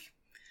 like,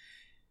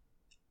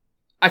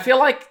 I feel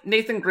like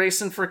Nathan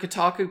Grayson for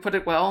Kotaku put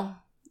it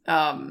well.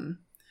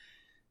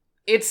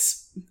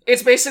 It's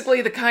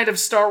basically the kind of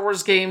Star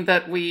Wars game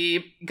that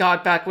we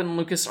got back when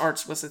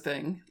LucasArts was a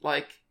thing.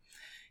 Like,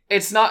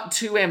 it's not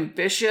too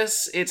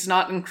ambitious, it's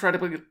not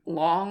incredibly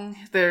long,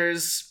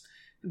 there's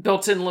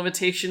built-in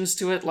limitations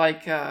to it,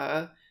 like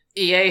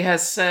EA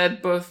has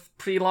said both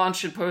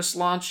pre-launch and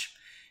post-launch,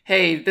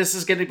 hey, this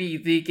is going to be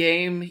the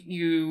game.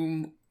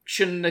 You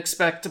shouldn't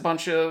expect a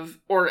bunch of,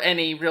 or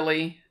any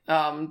really,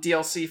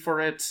 DLC for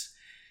it.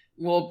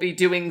 We'll be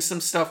doing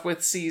some stuff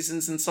with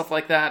seasons and stuff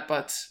like that,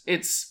 but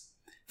it's,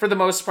 for the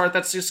most part,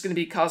 that's just going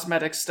to be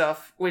cosmetic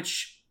stuff,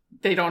 which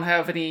they don't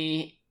have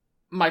any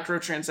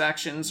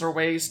microtransactions or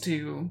ways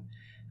to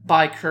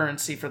buy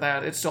currency for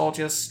that. It's all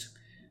just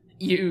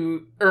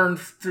you earn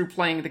through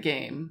playing the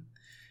game.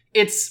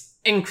 It's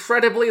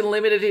incredibly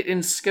limited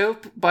in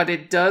scope, but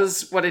it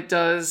does what it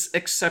does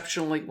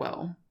exceptionally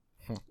well,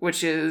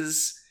 which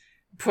is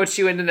put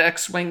you in an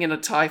X-Wing and a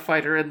TIE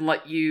fighter and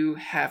let you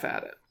have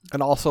at it.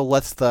 And also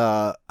lets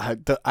I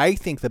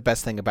think the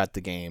best thing about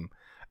the game,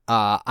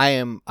 I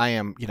am,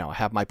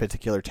 have my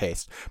particular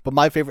taste, but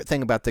my favorite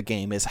thing about the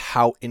game is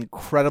how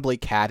incredibly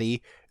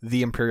catty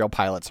the Imperial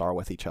pilots are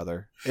with each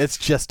other. It's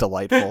just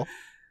delightful.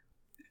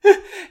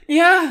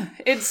 Yeah,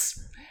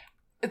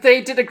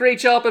 they did a great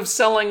job of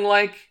selling,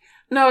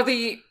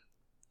 the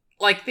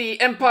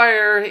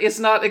Empire is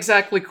not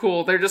exactly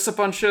cool. They're just a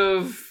bunch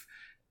of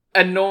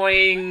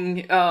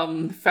annoying,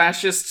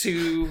 fascists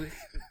who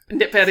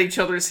nip at each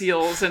other's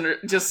heels and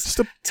just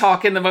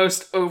talk in the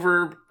most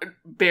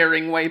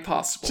overbearing way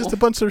possible. Just a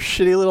bunch of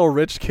shitty little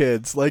rich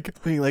kids,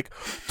 being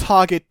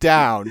talk it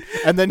down.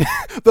 And then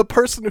the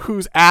person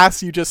whose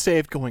ass you just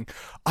saved going,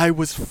 I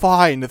was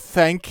fine,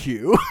 thank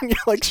you. And you're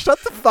like, shut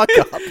the fuck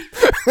up.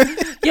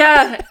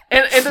 Yeah,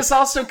 and this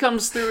also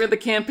comes through in the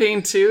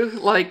campaign too.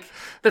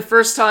 The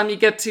first time you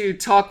get to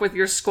talk with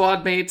your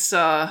squad mates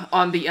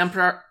on the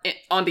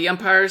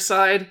Empire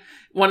side,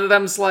 one of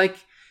them's like,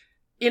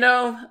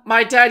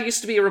 my dad used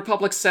to be a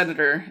Republic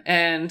senator,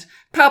 and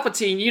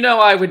Palpatine,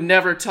 I would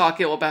never talk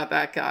ill about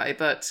that guy,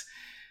 but,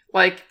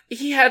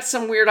 he had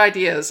some weird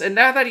ideas, and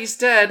now that he's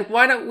dead,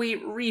 why don't we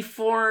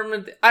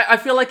reform... I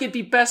feel like it'd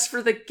be best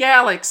for the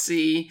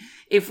galaxy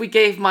if we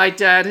gave my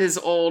dad his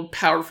old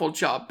powerful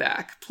job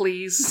back,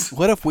 please.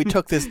 What if we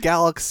took this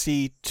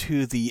galaxy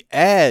to the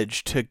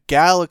edge, to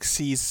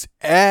Galaxy's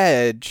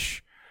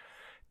Edge?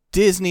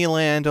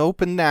 Disneyland,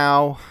 open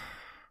now.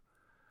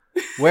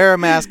 Wear a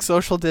mask,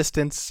 social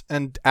distance,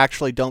 and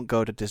actually don't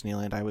go to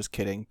Disneyland. I was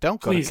kidding. Don't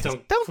go to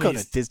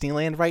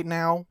Disneyland right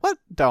now. What?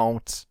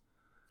 Don't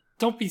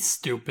be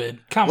stupid.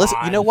 Come Listen,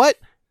 on. you know what?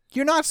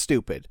 You're not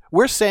stupid.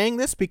 We're saying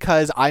this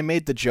because I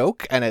made the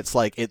joke, and it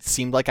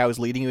seemed like I was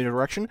leading you in a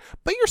direction,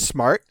 but you're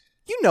smart.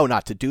 You know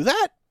not to do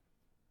that.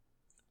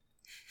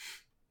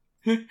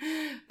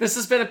 This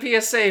has been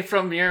a PSA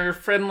from your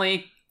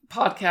friendly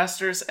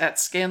podcasters at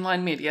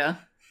Scanline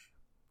Media.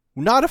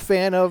 Not a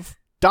fan of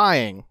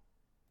dying.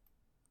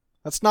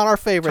 That's not our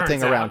favorite Turns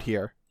thing around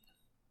here.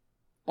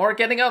 Or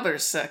getting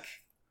others sick.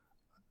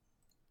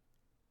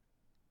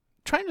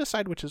 Trying to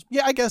decide which is...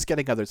 Yeah, I guess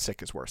getting others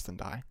sick is worse than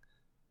dying.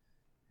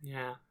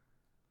 Yeah.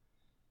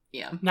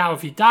 Yeah. Now,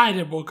 if you died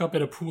and woke up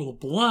in a pool of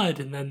blood,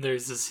 and then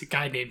there's this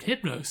guy named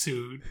Hypnos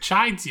who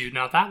chides you,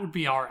 now that would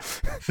be alright.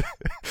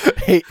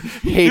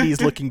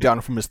 Hades looking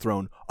down from his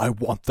throne. I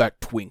want that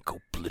twink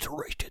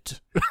obliterated.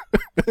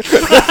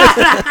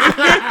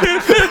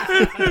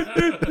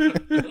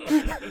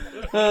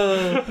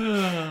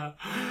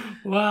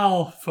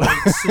 Well,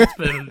 folks, it's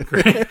been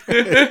great.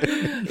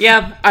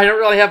 Yeah, I don't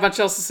really have much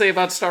else to say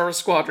about Star Wars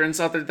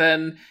Squadrons other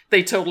than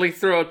they totally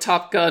throw a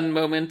Top Gun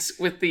moment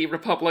with the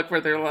Republic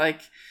where they're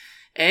like,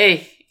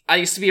 hey, I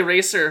used to be a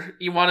racer.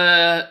 You want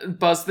to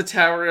buzz the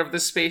tower of the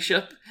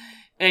spaceship?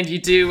 And you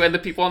do, and the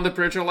people on the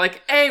bridge are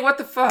like, hey, what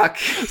the fuck?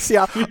 See,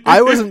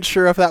 I wasn't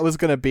sure if that was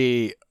going to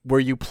be where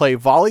you play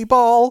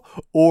volleyball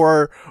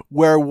or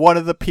where one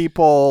of the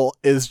people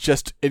is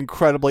just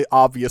incredibly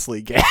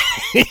obviously gay.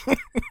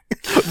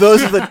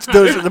 Those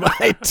are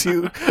my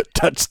two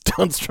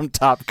touchstones from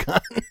Top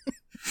Gun.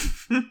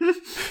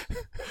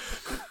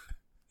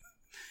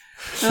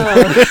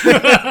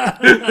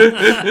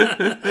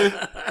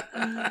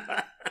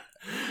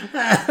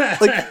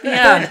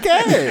 They're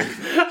gay.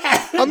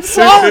 I'm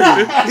sorry.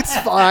 It's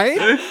fine.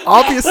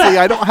 Obviously,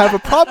 I don't have a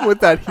problem with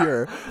that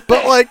here.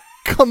 But,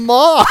 come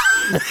on.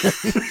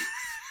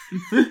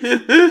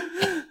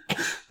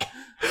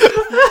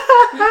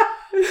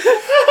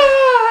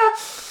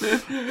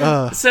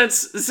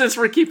 Since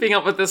we're keeping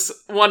up with this,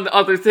 one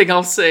other thing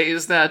I'll say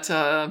is that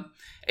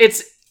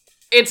it's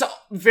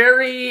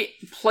very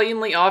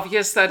plainly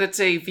obvious that it's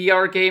a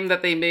VR game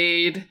that they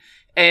made,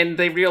 and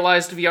they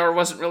realized VR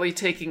wasn't really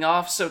taking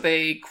off, so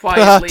they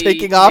quietly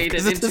taking off made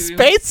because it it's into a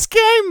space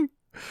game.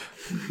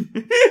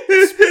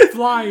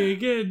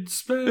 Flying in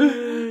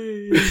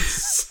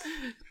space.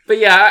 But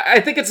yeah,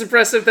 I think it's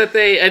impressive that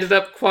they ended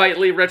up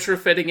quietly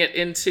retrofitting it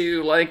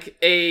into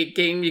a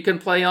game you can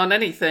play on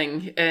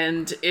anything,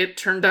 and it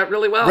turned out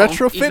really well.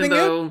 Retrofitting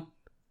it?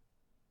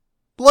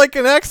 Like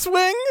an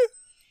X-Wing?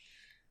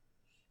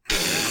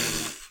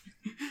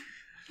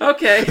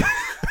 Okay.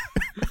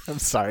 I'm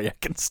sorry, I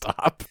can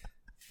stop.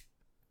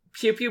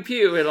 Pew pew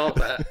pew and all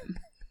that.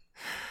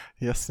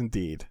 Yes,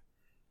 indeed.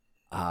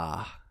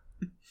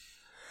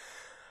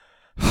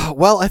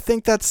 Well, I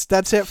think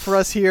that's it for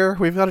us here.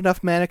 We've got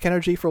enough manic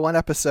energy for one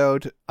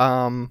episode.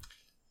 You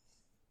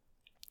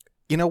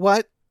know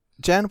what,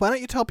 Jen? Why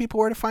don't you tell people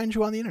where to find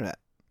you on the internet?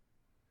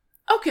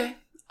 Okay.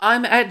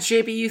 I'm at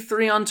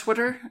JBU3 on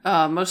Twitter.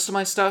 Most of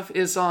my stuff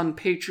is on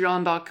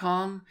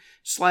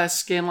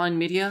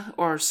patreon.com/scanlinemedia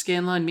or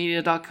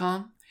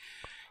scanlinemedia.com.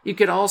 You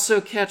can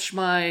also catch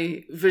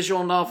my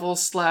visual novel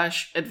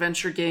 /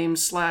 adventure game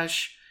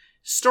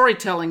 /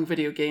 storytelling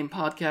video game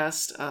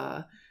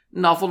podcast,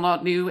 Novel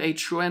Not New, a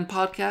True End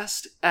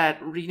podcast,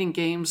 at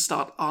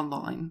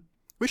readinggames.online.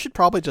 We should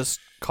probably just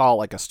call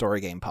like a story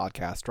game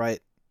podcast, right?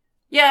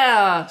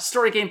 Yeah,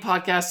 story game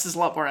podcast is a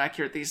lot more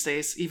accurate these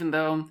days, even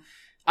though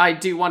I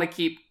do want to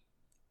keep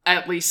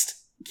at least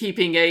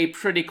keeping a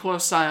pretty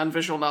close eye on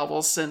visual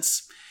novels,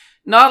 since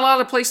not a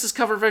lot of places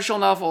cover visual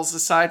novels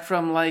aside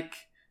from like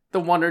the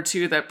one or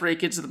two that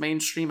break into the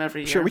mainstream every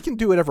year. Sure, we can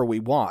do whatever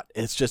we want.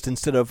 It's just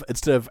instead of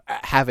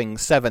having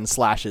 7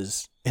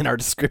 slashes in our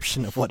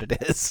description of what it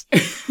is.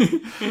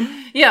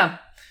 Yeah,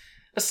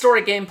 a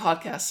story game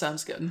podcast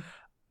sounds good.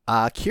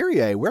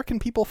 Kyrie, where can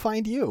people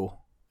find you?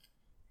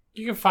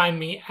 You can find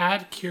me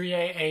at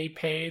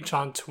KyrieApage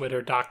on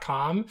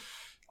Twitter.com.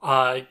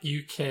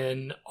 You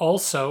can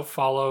also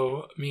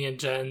follow me and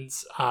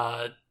Jen's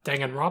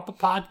Danganronpa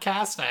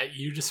podcast at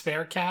You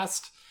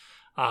Despaircast,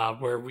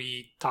 where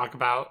we talk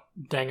about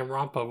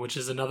Danganronpa, which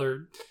is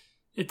another.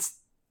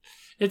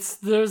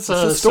 There's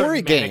a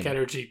story game manic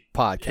energy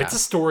podcast. It's a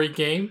story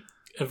game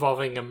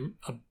involving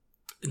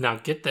now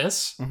get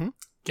this, Okay.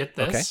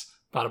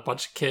 about a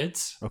bunch of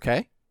kids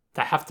Okay.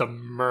 that have to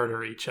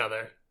murder each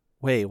other.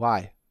 Wait,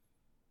 why?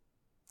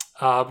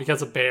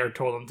 Because a bear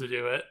told them to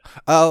do it.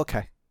 Oh,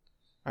 okay.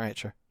 All right,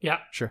 sure. Yeah.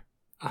 Sure.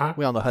 Uh-huh.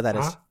 We all know how that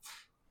is. Uh-huh.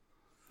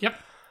 Yep.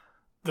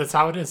 That's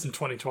how it is in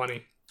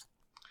 2020.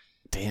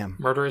 Damn.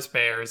 Murderous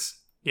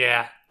bears.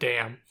 Yeah,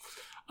 damn.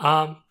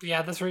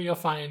 Yeah, that's where you'll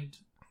find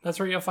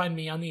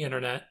me on the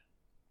internet.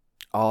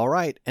 All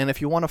right. And if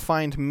you want to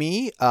find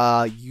me,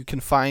 you can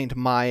find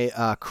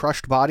my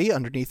crushed body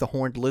underneath a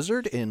horned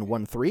lizard in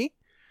 1-3.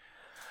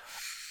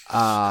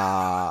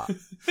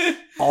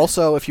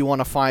 Also, if you want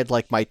to find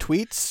like my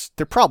tweets,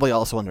 they're probably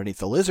also underneath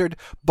the lizard,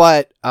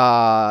 but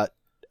at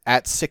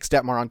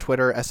 6detmar on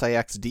Twitter,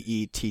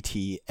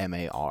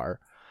 SIXDETTMAR.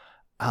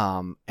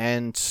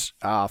 And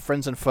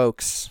friends and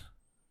folks,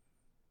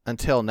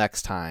 until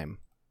next time,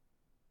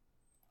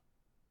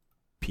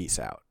 peace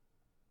out.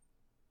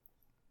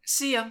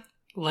 See ya.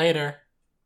 Later.